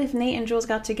 ooh, what if Nate and Jules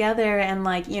got together and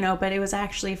like, you know, but it was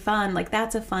actually fun. Like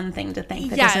that's a fun thing to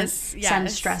think that doesn't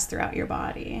send stress throughout your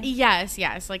body. Yes.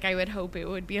 Like I would hope it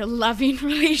would be a loving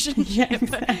relationship,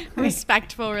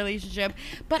 respectful relationship.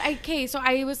 But so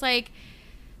I was like,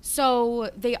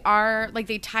 so they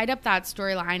tied up that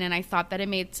storyline and I thought that it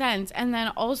made sense. And then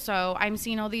also I'm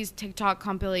seeing all these TikTok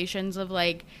compilations of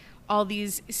like all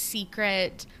these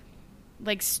secret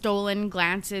like stolen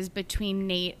glances between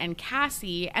Nate and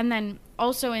Cassie. And then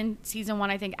also in season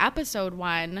 1, I think episode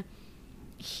 1,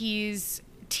 he's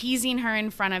teasing her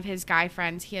in front of his guy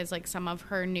friends. He has like some of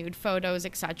her nude photos,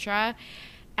 etc.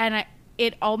 And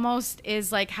it almost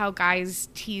is like how guys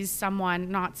tease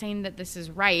someone, not saying that this is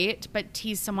right, but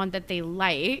tease someone that they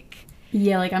like.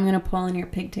 Yeah, like I'm going to pull in your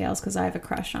pigtails because I have a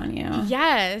crush on you.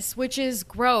 Yes, which is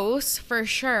gross for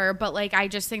sure. But like, I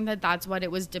just think that that's what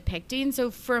it was depicting. So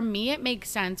for me, it makes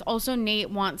sense. Also, Nate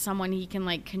wants someone he can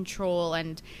like control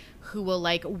and who will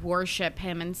like worship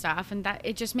him and stuff. And that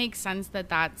it just makes sense that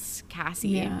that's Cassie.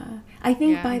 Yeah. I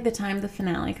think by the time the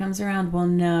finale comes around, we'll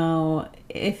know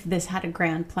if this had a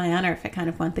grand plan or if it kind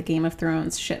of went the Game of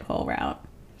Thrones shithole route.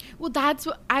 Well, that's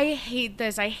what I hate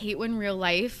this. I hate when real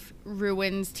life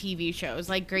ruins TV shows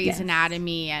like Grey's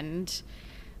Anatomy and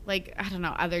like, I don't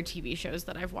know, other TV shows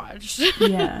that I've watched.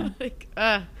 Yeah. Like,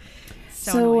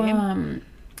 so annoying.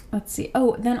 Let's see.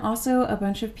 Oh, then also a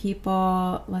bunch of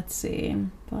people, let's see,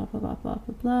 blah, blah, blah, blah,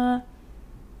 blah, blah.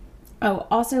 Oh,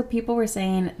 also people were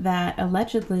saying that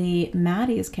allegedly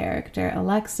Maddie's character,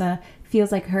 Alexa,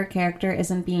 feels like her character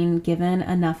isn't being given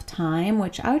enough time,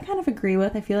 which I would kind of agree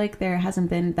with. I feel like there hasn't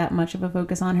been that much of a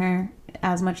focus on her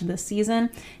as much this season,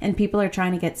 and people are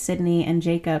trying to get Sydney and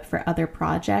Jacob for other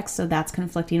projects, so that's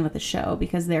conflicting with the show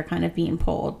because they're kind of being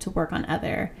pulled to work on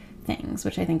other things,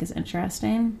 which I think is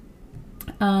interesting.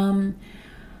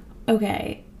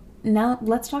 Okay. Now,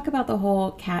 let's talk about the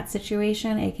whole Kat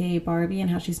situation, aka Barbie,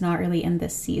 and how she's not really in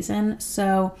this season.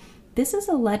 So, this is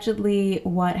allegedly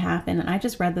what happened, and I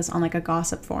just read this on like a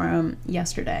gossip forum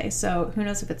yesterday, so who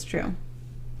knows if it's true.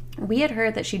 We had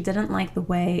heard that she didn't like the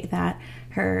way that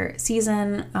her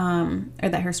season, or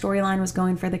that her storyline was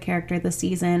going for the character this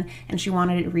season, and she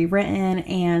wanted it rewritten,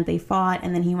 and they fought,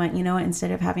 and then he went, you know what,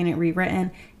 instead of having it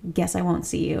rewritten, guess I won't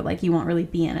see you, like you won't really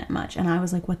be in it much. And I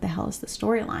was like, what the hell is the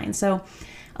storyline? So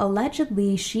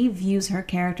allegedly she views her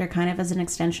character kind of as an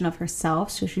extension of herself,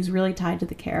 so she's really tied to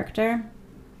the character.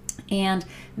 And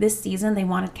this season they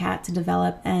wanted Kat to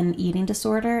develop an eating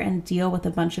disorder and deal with a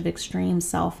bunch of extreme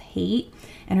self-hate,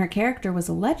 and her character was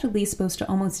allegedly supposed to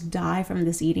almost die from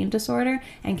this eating disorder,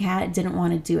 and Kat didn't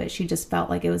want to do it. She just felt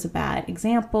like it was a bad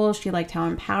example. She liked how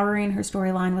empowering her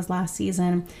storyline was last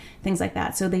season, things like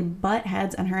that. So they butt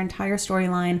heads and her entire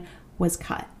storyline was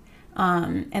cut.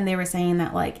 And they were saying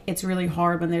that like it's really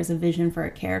hard when there's a vision for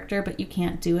a character, but you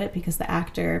can't do it because the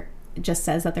actor just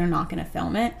says that they're not going to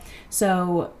film it.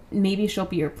 So maybe she'll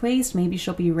be replaced, maybe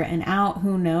she'll be written out,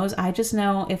 who knows. I just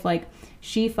know if like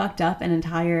she fucked up an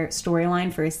entire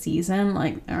storyline for a season,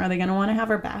 like are they going to want to have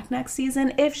her back next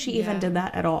season, if she even did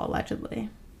that at all, allegedly.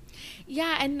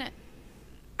 Yeah, and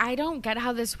I don't get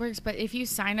how this works, but if you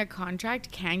sign a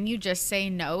contract, can you just say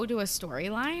no to a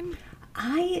storyline?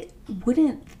 I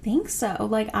wouldn't think so.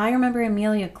 Like I remember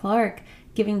Emilia Clarke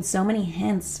giving so many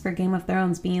hints for Game of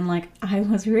Thrones, being like, I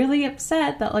was really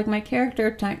upset that like my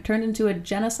character turned into a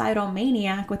genocidal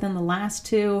maniac within the last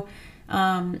 2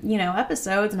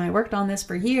 episodes, and I worked on this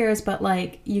for years, but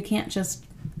like you can't just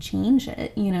change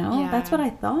it, you know? Yeah. That's what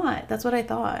I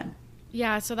thought.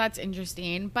 Yeah, so that's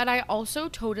interesting. But I also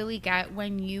totally get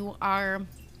when you are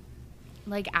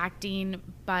like acting,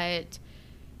 but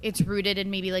it's rooted in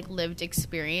maybe like lived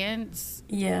experience.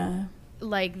 Yeah.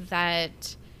 Like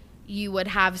that you would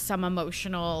have some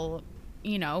emotional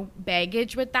you know,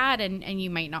 baggage with that, and you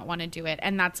might not want to do it,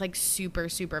 and that's like super,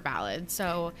 super valid.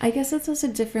 So I guess it's also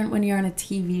different when you're on a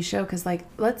TV show, because like,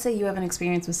 let's say you have an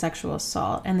experience with sexual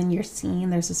assault and then you're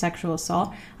seeing there's a sexual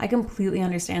assault. I completely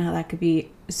understand how that could be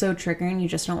so triggering. You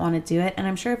just don't want to do it. And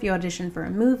I'm sure if you audition for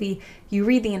a movie, you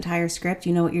read the entire script,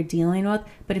 you know what you're dealing with.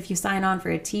 But if you sign on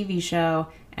for a TV show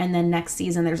and then next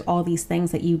season there's all these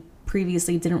things that you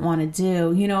previously didn't want to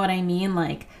do, you know what I mean?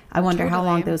 Like, I wonder how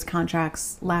long those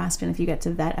contracts last and if you get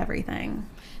to vet everything.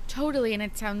 Totally. And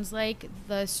it sounds like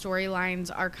the storylines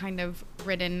are kind of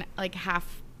written like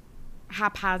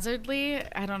haphazardly.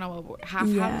 I don't know,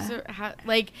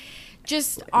 like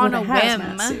just on a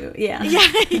whim. Suit. Yeah.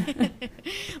 Yeah.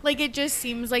 Like, it just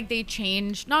seems like they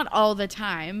change, not all the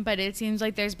time, but it seems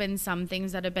like there's been some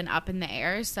things that have been up in the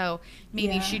air. So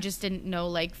maybe she just didn't know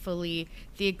like fully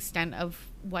the extent of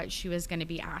what she was going to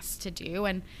be asked to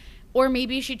do. Or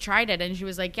maybe she tried it and she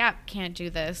was like, yeah, can't do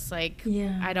this. Like,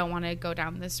 I don't want to go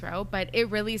down this route. But it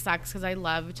really sucks because I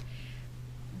loved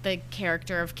the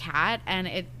character of Kat, and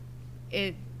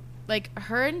it like,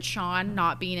 her and Sean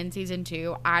not being in season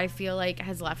 2, I feel like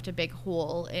has left a big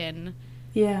hole in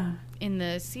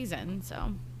the season.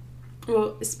 So,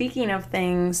 well, speaking of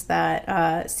things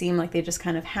that seem like they just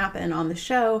kind of happen on the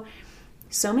show,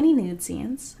 so many nude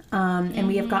scenes, and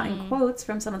we have gotten quotes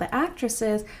from some of the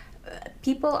actresses.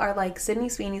 People are like, Sydney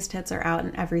Sweeney's tits are out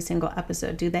in every single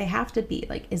episode. Do they have to be?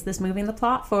 Like, is this moving the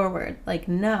plot forward? Like,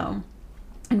 no.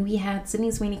 And we had Sydney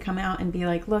Sweeney come out and be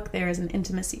like, look, there is an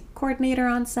intimacy coordinator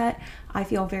on set. I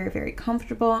feel very, very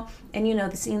comfortable. And, you know,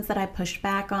 the scenes that I pushed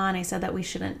back on, I said that we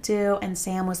shouldn't do. And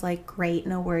Sam was like, great,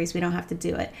 no worries, we don't have to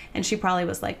do it. And she probably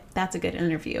was like, that's a good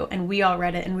interview. And we all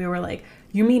read it and we were like,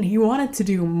 you mean he wanted to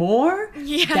do more?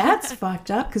 Yeah. That's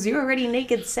fucked up, because you're already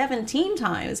naked 17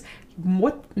 times.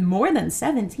 What, more than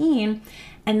 17?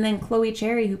 And then Chloe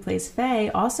Cherry, who plays Faye,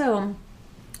 also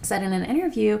said in an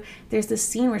interview, there's this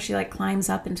scene where she like climbs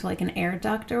up into like an air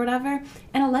duct or whatever,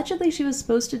 and allegedly she was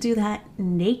supposed to do that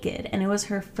naked, and it was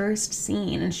her first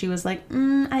scene, and she was like,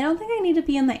 I don't think I need to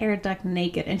be in the air duct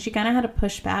naked, and she kind of had to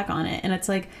push back on it. And it's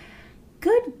like,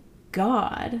 good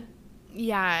God.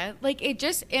 Yeah, like,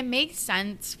 it makes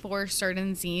sense for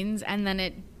certain scenes, and then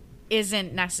it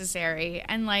isn't necessary.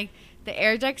 And like the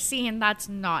air duct scene, that's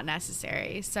not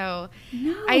necessary. So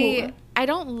no. I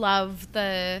don't love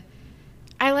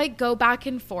I like go back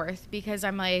and forth, because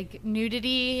I'm like,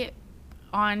 nudity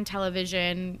on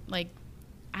television like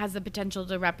has the potential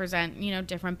to represent, you know,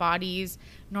 different bodies,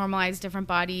 normalize different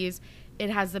bodies. It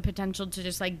has the potential to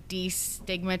just like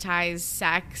destigmatize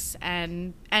sex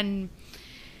and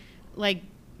like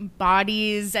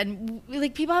bodies, and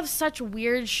like people have such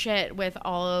weird shit with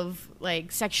all of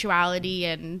like sexuality,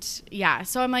 and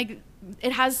so I'm like,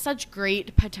 it has such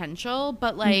great potential,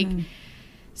 but like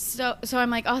so I'm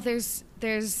like, oh, there's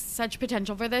such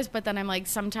potential for this, but then I'm like,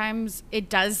 sometimes it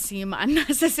does seem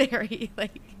unnecessary.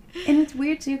 Like, and it's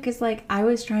weird too, because like I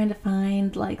was trying to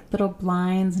find like little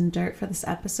blinds and dirt for this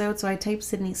episode, so I typed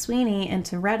Sydney Sweeney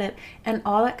into Reddit, and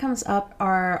all that comes up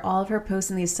are all of her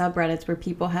posts in these subreddits where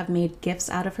people have made gifs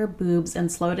out of her boobs and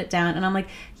slowed it down. And I'm like,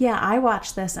 yeah, I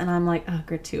watched this and I'm like, oh,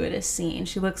 gratuitous scene,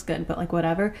 she looks good, but like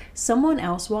whatever. Someone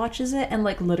else watches it and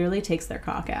like literally takes their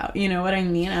cock out, you know what I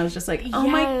mean? I was just like, oh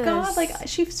my God, like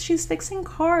she's fixing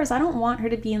cars. I don't want her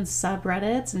to be in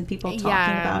subreddits and people talking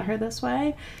about her this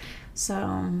way.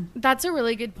 So that's a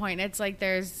really good point. It's like,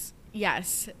 there's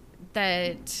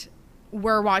that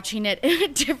we're watching it in a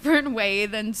different way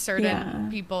than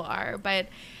certain people are, but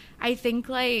I think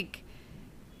like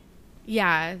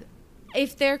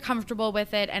if they're comfortable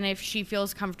with it, and if she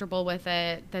feels comfortable with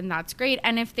it, then that's great.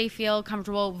 And if they feel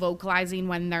comfortable vocalizing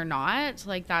when they're not,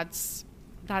 like that's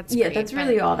great. That's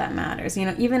really all that matters. You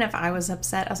know, even if I was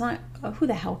upset, as long, who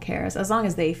the hell cares? As long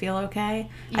as they feel okay.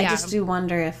 I just do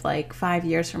wonder if like 5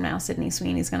 years from now, Sydney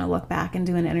Sweeney's going to look back and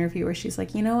do an interview where she's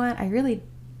like, you know what? I really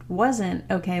wasn't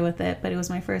okay with it, but it was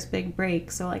my first big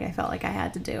break, so like I felt like I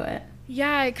had to do it.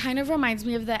 Yeah, it kind of reminds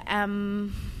me of the Emrata.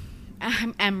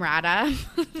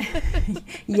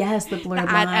 Yes, the blurred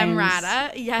lines. At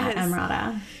Emrata. Yes. At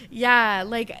Emrata. Yeah,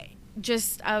 like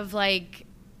just of like,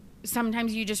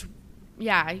 sometimes you just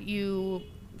you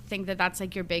think that that's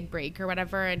like your big break or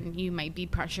whatever, and you might be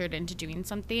pressured into doing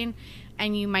something,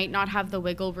 and you might not have the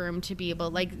wiggle room to be able,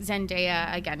 like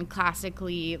Zendaya, again,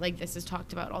 classically, like this is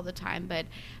talked about all the time, but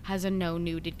has a no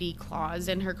nudity clause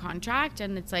in her contract,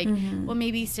 and it's like, well,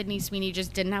 maybe Sydney Sweeney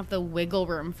just didn't have the wiggle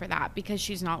room for that because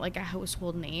she's not like a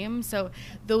household name. So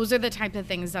those are the type of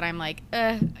things that I'm like,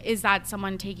 is that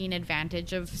someone taking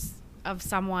advantage of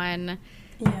someone?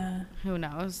 Yeah. Who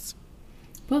knows?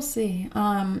 We'll see.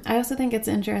 I also think it's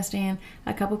interesting.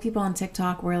 A couple people on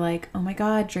TikTok were like, oh my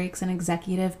God, Drake's an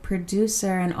executive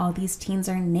producer and all these teens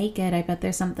are naked. I bet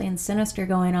there's something sinister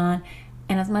going on.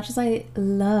 And as much as I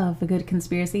love a good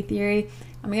conspiracy theory,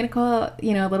 I'm going to call,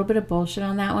 a little bit of bullshit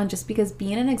on that one, just because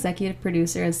being an executive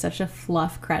producer is such a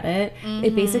fluff credit. Mm-hmm.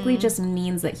 It basically just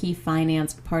means that he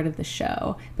financed part of the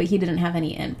show, but he didn't have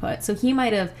any input. So he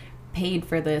might have paid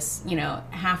for this,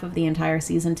 half of the entire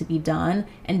season to be done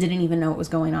and didn't even know what was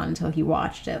going on until he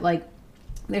watched it. Like,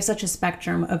 there's such a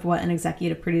spectrum of what an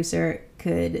executive producer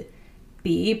could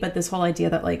be, but this whole idea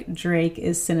that, like, Drake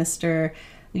is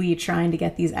sinisterly trying to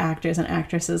get these actors and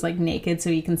actresses, like, naked so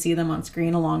you can see them on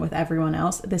screen along with everyone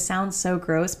else. This sounds so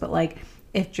gross, but, like,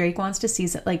 if Drake wants to see,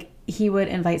 like, he would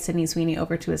invite Sydney Sweeney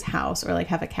over to his house or, like,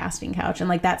 have a casting couch. And,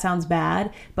 like, that sounds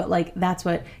bad, but, like, that's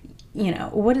what...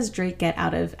 what does Drake get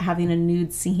out of having a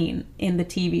nude scene in the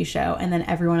TV show and then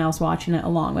everyone else watching it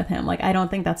along with him? Like, I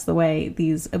don't think that's the way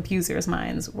these abusers'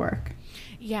 minds work.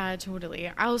 Yeah, totally.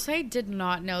 I also did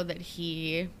not know that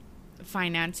he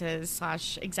finances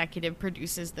 / executive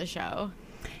produces the show.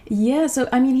 Yeah, so,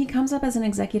 I mean, he comes up as an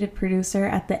executive producer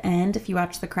at the end, if you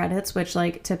watch the credits, which,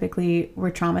 like, typically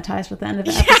we're traumatized with the end of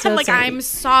the episode. Yeah, like, so I'm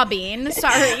sobbing.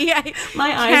 Sorry.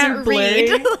 My eyes are blurry.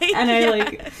 Like, and I,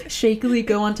 like, shakily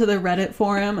go onto the Reddit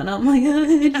forum, and I'm like,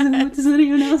 what does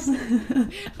anyone else?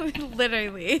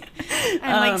 Literally.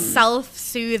 I'm, like,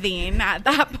 self-soothing at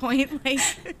that point. Like,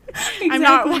 exactly. I'm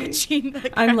not watching the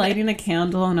credits. I'm lighting a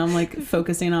candle, and I'm, like,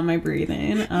 focusing on my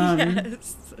breathing.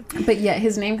 Yes. But yeah,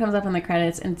 his name comes up in the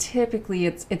credits, and typically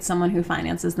it's someone who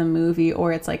finances the movie,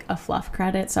 or it's like a fluff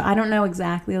credit. So I don't know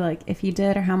exactly like if he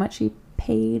did or how much he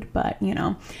paid, but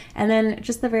And then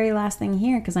just the very last thing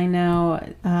here, because I know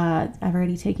I've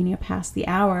already taken you past the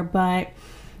hour, but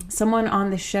someone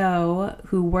on the show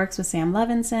who works with Sam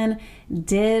Levinson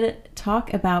did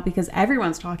talk about, because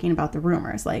everyone's talking about the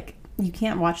rumors, like, you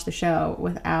can't watch the show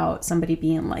without somebody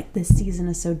being like, this season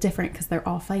is so different because they're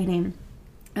all fighting.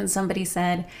 And somebody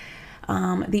said,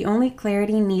 the only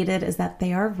clarity needed is that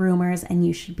they are rumors and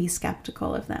you should be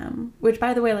skeptical of them. Which,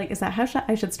 by the way, like, is that how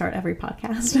I should start every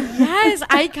podcast? Yes,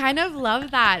 I kind of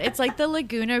love that. It's like the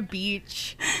Laguna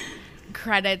Beach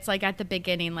credits, like at the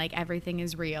beginning, like everything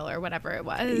is real or whatever it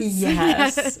was.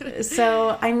 Yes.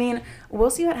 So, I mean,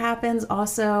 we'll see what happens.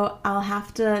 Also, I'll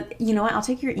have to, I'll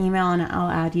take your email and I'll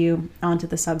add you onto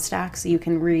the Substack so you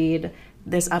can read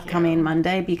this upcoming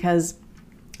Monday, because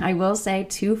I will say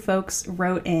 2 folks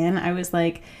wrote in. I was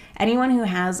like, anyone who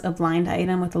has a blind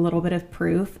item with a little bit of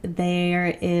proof,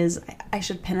 there is, I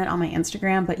should pin it on my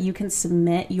Instagram, but you can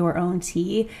submit your own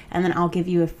tea and then I'll give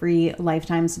you a free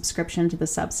lifetime subscription to the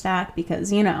Substack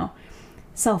because,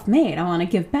 self-made. I want to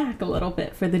give back a little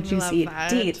bit for the juicy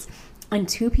deets. And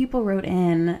 2 people wrote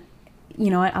in, you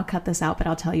know what, I'll cut this out, but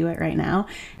I'll tell you it right now.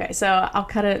 Okay, so I'll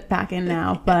cut it back in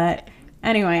now. But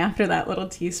anyway, after that little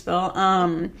tea spill,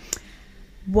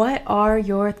 what are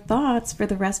your thoughts for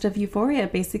the rest of Euphoria?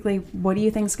 Basically, what do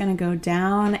you think is going to go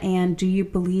down? And do you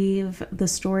believe the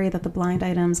story that the blind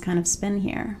items kind of spin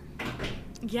here?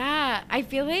 Yeah, I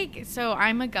feel like, so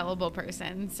I'm a gullible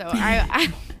person. So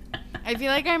I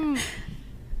feel like I'm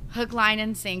hook, line,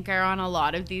 and sinker on a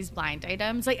lot of these blind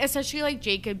items. Like, especially like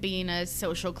Jacob being a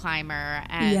social climber.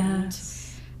 And,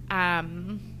 yes.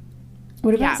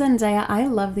 What about Zendaya? I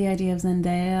love the idea of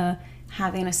Zendaya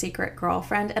having a secret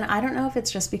girlfriend, and I don't know if it's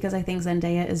just because I think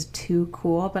Zendaya is too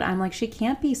cool, but I'm like, she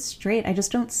can't be straight. I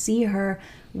just don't see her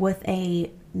with a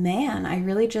man. I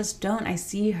really just don't. I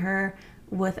see her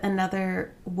with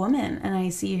another woman, and I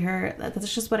see her,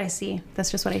 that's just what I see.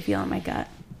 That's just what I feel in my gut.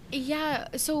 Yeah,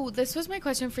 so this was my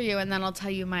question for you, and then I'll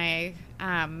tell you my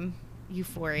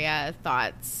Euphoria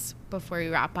thoughts before we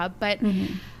wrap up, but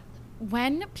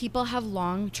when people have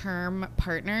long-term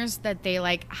partners that they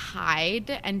like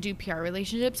hide and do PR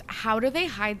relationships, how do they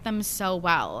hide them so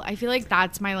well? I feel like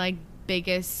that's my like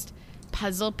biggest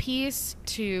puzzle piece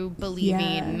to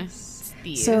believing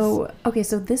these. So, okay,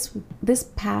 so this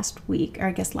past week, or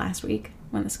I guess last week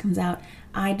when this comes out,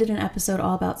 I did an episode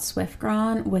all about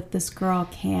Swiftgron with this girl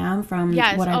Cam from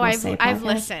What I Will Say podcast. I've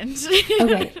listened.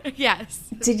 Okay.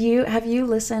 Yes. Have you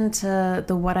listened to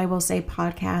the What I Will Say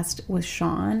podcast with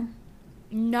Sean?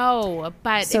 No,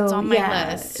 but it's on my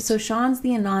list. So Sean's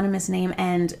the anonymous name,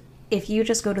 and if you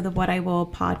just go to the What I Will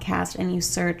podcast and you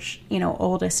search,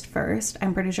 oldest first,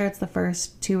 I'm pretty sure it's the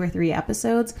first 2 or 3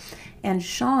 episodes. And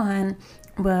Sean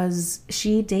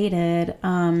she dated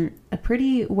a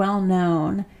pretty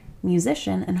well-known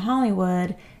musician in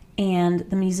Hollywood, and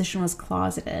the musician was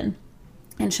closeted.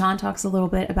 And Sean talks a little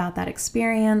bit about that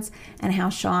experience and how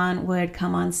Sean would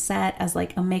come on set as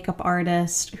like a makeup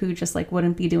artist who just like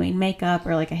wouldn't be doing makeup,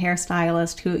 or like a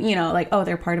hairstylist who, you know, like, oh,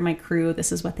 they're part of my crew,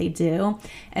 this is what they do.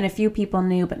 And a few people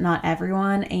knew, but not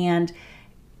everyone. And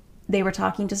they were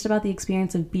talking just about the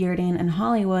experience of bearding in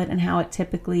Hollywood and how it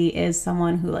typically is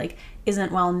someone who like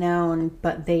isn't well known,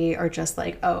 but they are just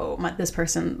like, oh, this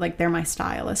person, like they're my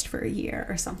stylist for a year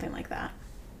or something like that.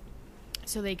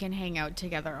 So they can hang out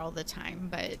together all the time,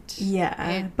 but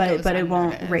it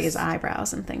won't raise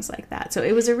eyebrows and things like that. So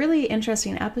it was a really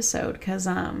interesting episode because,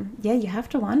 you have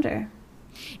to wonder.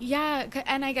 Yeah,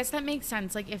 and I guess that makes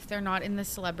sense. Like, if they're not in the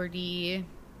celebrity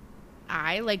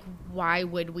eye, like, why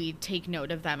would we take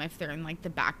note of them if they're in like the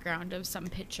background of some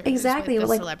pictures? Exactly, with the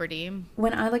like celebrity.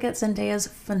 When I look at Zendaya's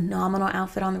phenomenal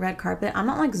outfit on the red carpet, I'm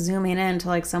not like zooming in to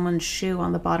like someone's shoe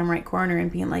on the bottom right corner and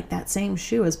being like, that same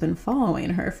shoe has been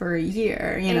following her for a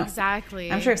year. You know, exactly.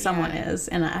 I'm sure someone is,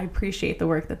 and I appreciate the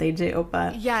work that they do.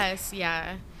 But yes,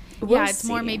 it's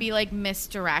more maybe like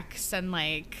misdirects and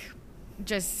like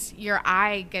just your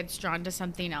eye gets drawn to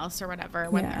something else or whatever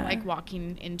when they're like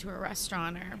walking into a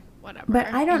restaurant or whatever. But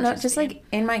I don't know, just like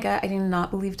in my gut, I do not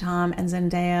believe Tom and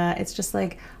Zendaya. It's just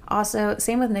like, also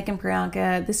same with Nick and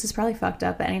Priyanka. This is probably fucked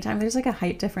up, but anytime there's like a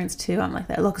height difference too, I'm like,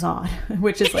 that looks odd,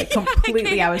 which is like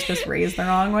completely I was just raised the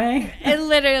wrong way. It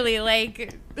literally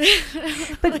like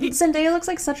but like, Zendaya looks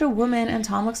like such a woman and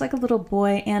Tom looks like a little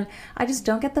boy, and I just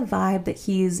don't get the vibe that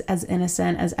he's as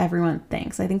innocent as everyone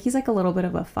thinks. I think he's like a little bit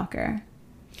of a fucker.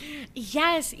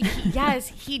 Yes,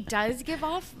 he does give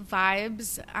off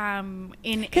vibes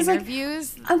in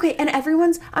interviews. Like, okay, and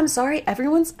everyone's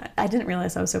I didn't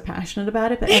realize I was so passionate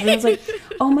about it, but everyone's like,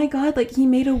 oh my god, like he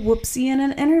made a whoopsie in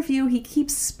an interview, he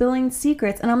keeps spilling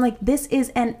secrets, and I'm like, this is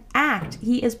an act.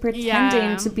 He is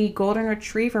pretending to be golden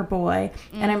retriever boy,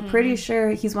 and I'm pretty sure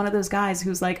he's one of those guys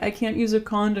who's like, I can't use a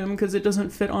condom because it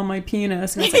doesn't fit on my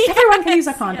penis, and it's like, everyone can use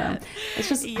a condom. It's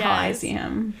just how I see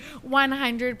him.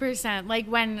 100%. Like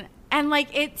when, and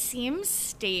like it seems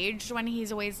staged when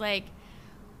he's always like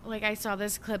I saw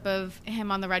this clip of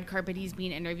him on the red carpet, he's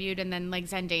being interviewed, and then like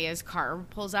Zendaya's car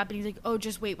pulls up and he's like, oh,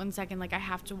 just wait 1 second, like I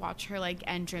have to watch her like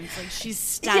entrance, like she's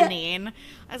stunning.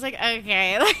 I was like,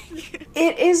 okay. Like,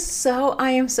 it is so,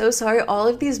 I am so sorry, all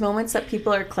of these moments that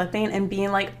people are clipping and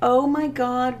being like, oh my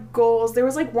god, goals. There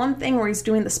was like one thing where he's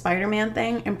doing the Spider-Man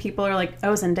thing and people are like,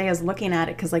 oh, Zendaya's looking at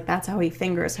it because like that's how he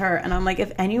fingers her, and I'm like,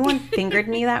 if anyone fingered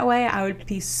me that way, I would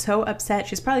be so upset.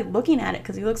 She's probably looking at it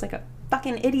because he looks like a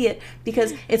fucking idiot,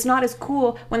 because it's not as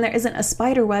cool when there isn't a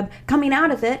spider web coming out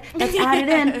of it that's added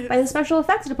in by the special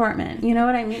effects department. You know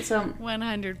what I mean? So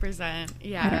 100%.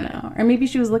 Yeah. I don't know. Or maybe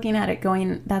she was looking at it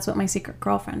going, that's what my secret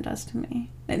girlfriend does to me.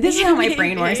 This is how my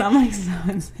brain works. I'm like, so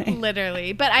insane.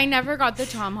 Literally. But I never got the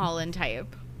Tom Holland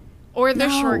type. Or the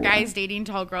short guys dating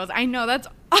tall girls. I know that's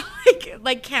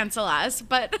like cancel us,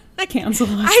 but like, cancel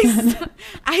us.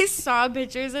 I saw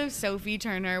pictures of Sophie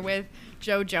Turner with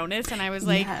Joe Jonas, and I was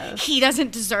like, he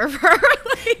doesn't deserve her.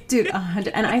 Like, dude,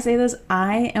 and I say this,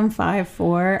 I am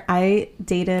 5'4". I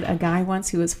dated a guy once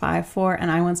who was 5'4",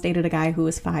 and I once dated a guy who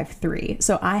was 5'3".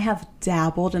 So I have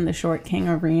dabbled in the short king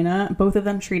arena. Both of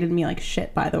them treated me like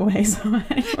shit, by the way, so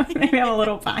maybe I'm a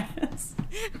little biased.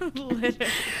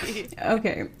 Literally.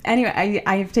 Okay. Anyway,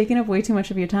 I've taken up way too much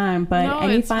of your time, but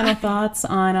any final thoughts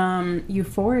on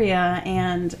Euphoria?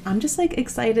 And I'm just like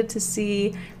excited to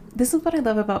see. This is what I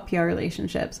love about PR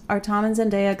relationships. Are Tom and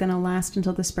Zendaya going to last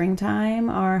until the springtime?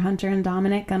 Are Hunter and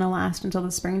Dominic going to last until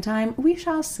the springtime? We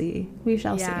shall see. We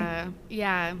shall see.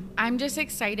 Yeah. I'm just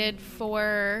excited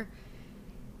for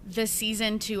the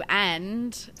season to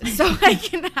end so I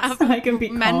can have be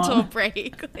a mental calm.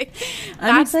 Break. Like,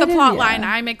 that's the plot line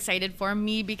I'm excited for,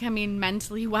 me becoming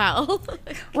mentally well.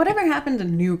 Whatever happened to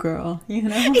New Girl, you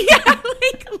know? Yeah,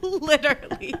 like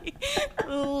literally.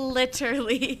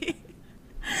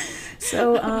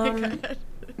 So,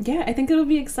 yeah, I think it'll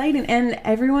be exciting, and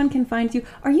everyone can find you.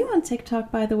 Are you on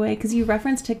TikTok, by the way? Because you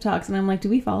reference TikToks, and I'm like, do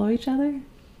we follow each other?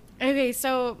 Okay,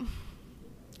 so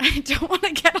I don't want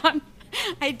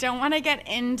to get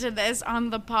into this on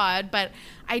the pod, but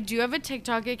I do have a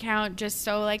TikTok account just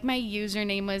so like my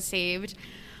username was saved.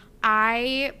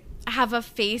 I have a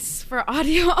face for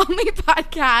audio only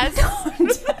podcast.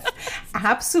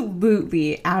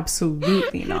 Absolutely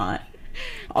not.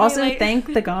 Also,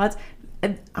 thank the gods.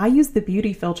 I use the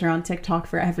beauty filter on TikTok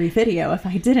for every video. If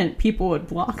I didn't, people would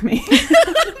block me.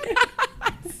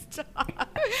 Stop.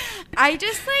 I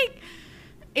just like,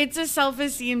 it's a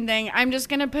self-esteem thing. I'm just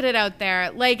going to put it out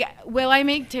there. Like, will I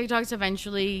make TikToks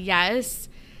eventually? Yes.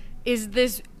 Is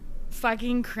this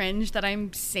fucking cringe that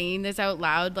I'm saying this out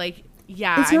loud? Like,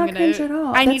 yeah, it's not cringe at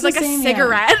all. I need like a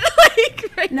cigarette. Like,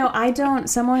 No, I don't.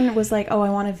 Someone was like, oh, I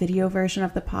want a video version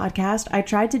of the podcast. I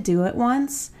tried to do it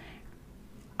once.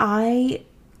 I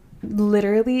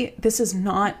literally, this is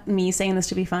not me saying this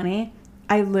to be funny.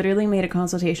 I literally made a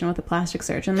consultation with a plastic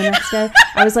surgeon the next day.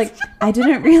 I was like, I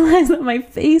didn't realize that my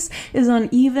face is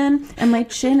uneven and my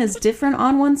chin is different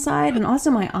on one side. And also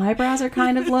my eyebrows are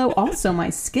kind of low. Also, my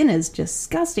skin is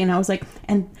disgusting. I was like,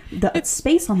 and the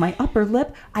space on my upper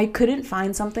lip, I couldn't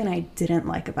find something I didn't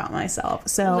like about myself.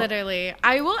 So literally,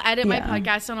 I will edit my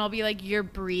podcast and I'll be like, your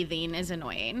breathing is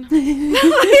annoying. like,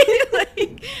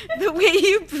 the way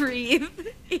you breathe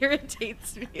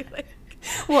irritates me. Like,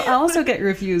 well, I also get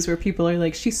reviews where people are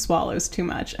like, she swallows too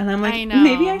much. And I'm like,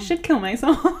 maybe I should kill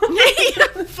myself.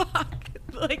 Fuck.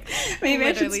 Like, maybe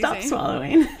I should stop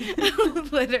swallowing.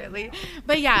 Literally.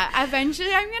 But yeah,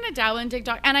 eventually I'm going to dabble in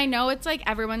TikTok. And I know it's like,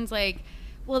 everyone's like,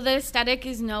 well, the aesthetic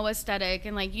is no aesthetic.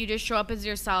 And like, you just show up as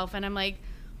yourself. And I'm like,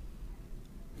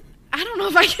 I don't know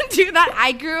if I can do that.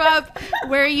 I grew up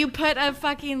where you put a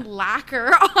fucking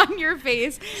lacquer on your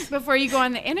face before you go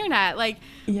on the internet. Like,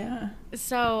 yeah.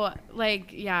 So,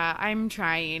 like, yeah, I'm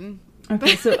trying.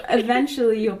 Okay, so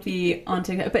eventually you'll be on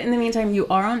TikTok. But in the meantime, you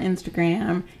are on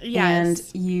Instagram.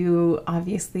 Yes. And you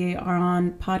obviously are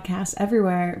on podcasts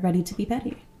everywhere, Ready to be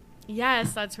Petty.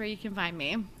 Yes, that's where you can find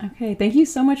me. Okay, thank you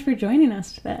so much for joining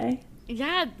us today.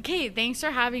 Yeah, Kate, thanks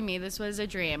for having me. This was a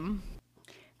dream.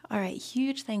 All right,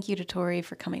 huge thank you to Tori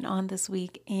for coming on this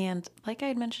week. And like I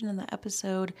had mentioned in the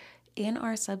episode, in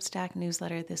our Substack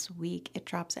newsletter this week, it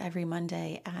drops every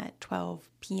Monday at 12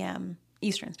 p.m.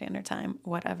 Eastern Standard Time,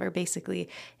 whatever. Basically,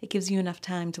 it gives you enough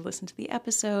time to listen to the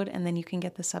episode, and then you can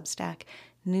get the Substack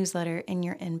newsletter in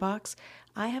your inbox.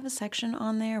 I have a section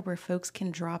on there where folks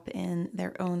can drop in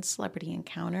their own celebrity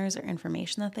encounters or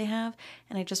information that they have,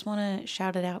 and I just want to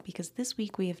shout it out because this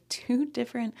week we have 2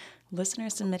 different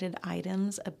listener-submitted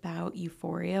items about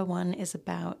Euphoria. One is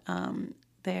about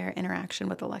their interaction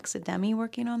with Alexa Demi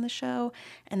working on the show,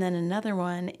 and then another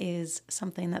one is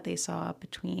something that they saw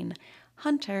between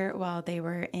Hunter while they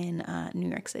were in New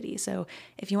York City. So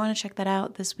if you want to check that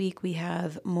out, this week we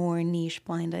have more niche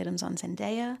blind items on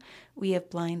Zendaya. We have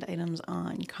blind items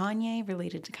on Kanye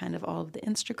related to kind of all of the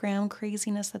Instagram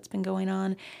craziness that's been going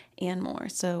on and more.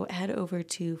 So head over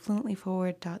to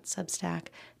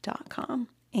fluentlyforward.substack.com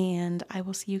and I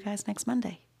will see you guys next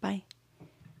Monday. Bye.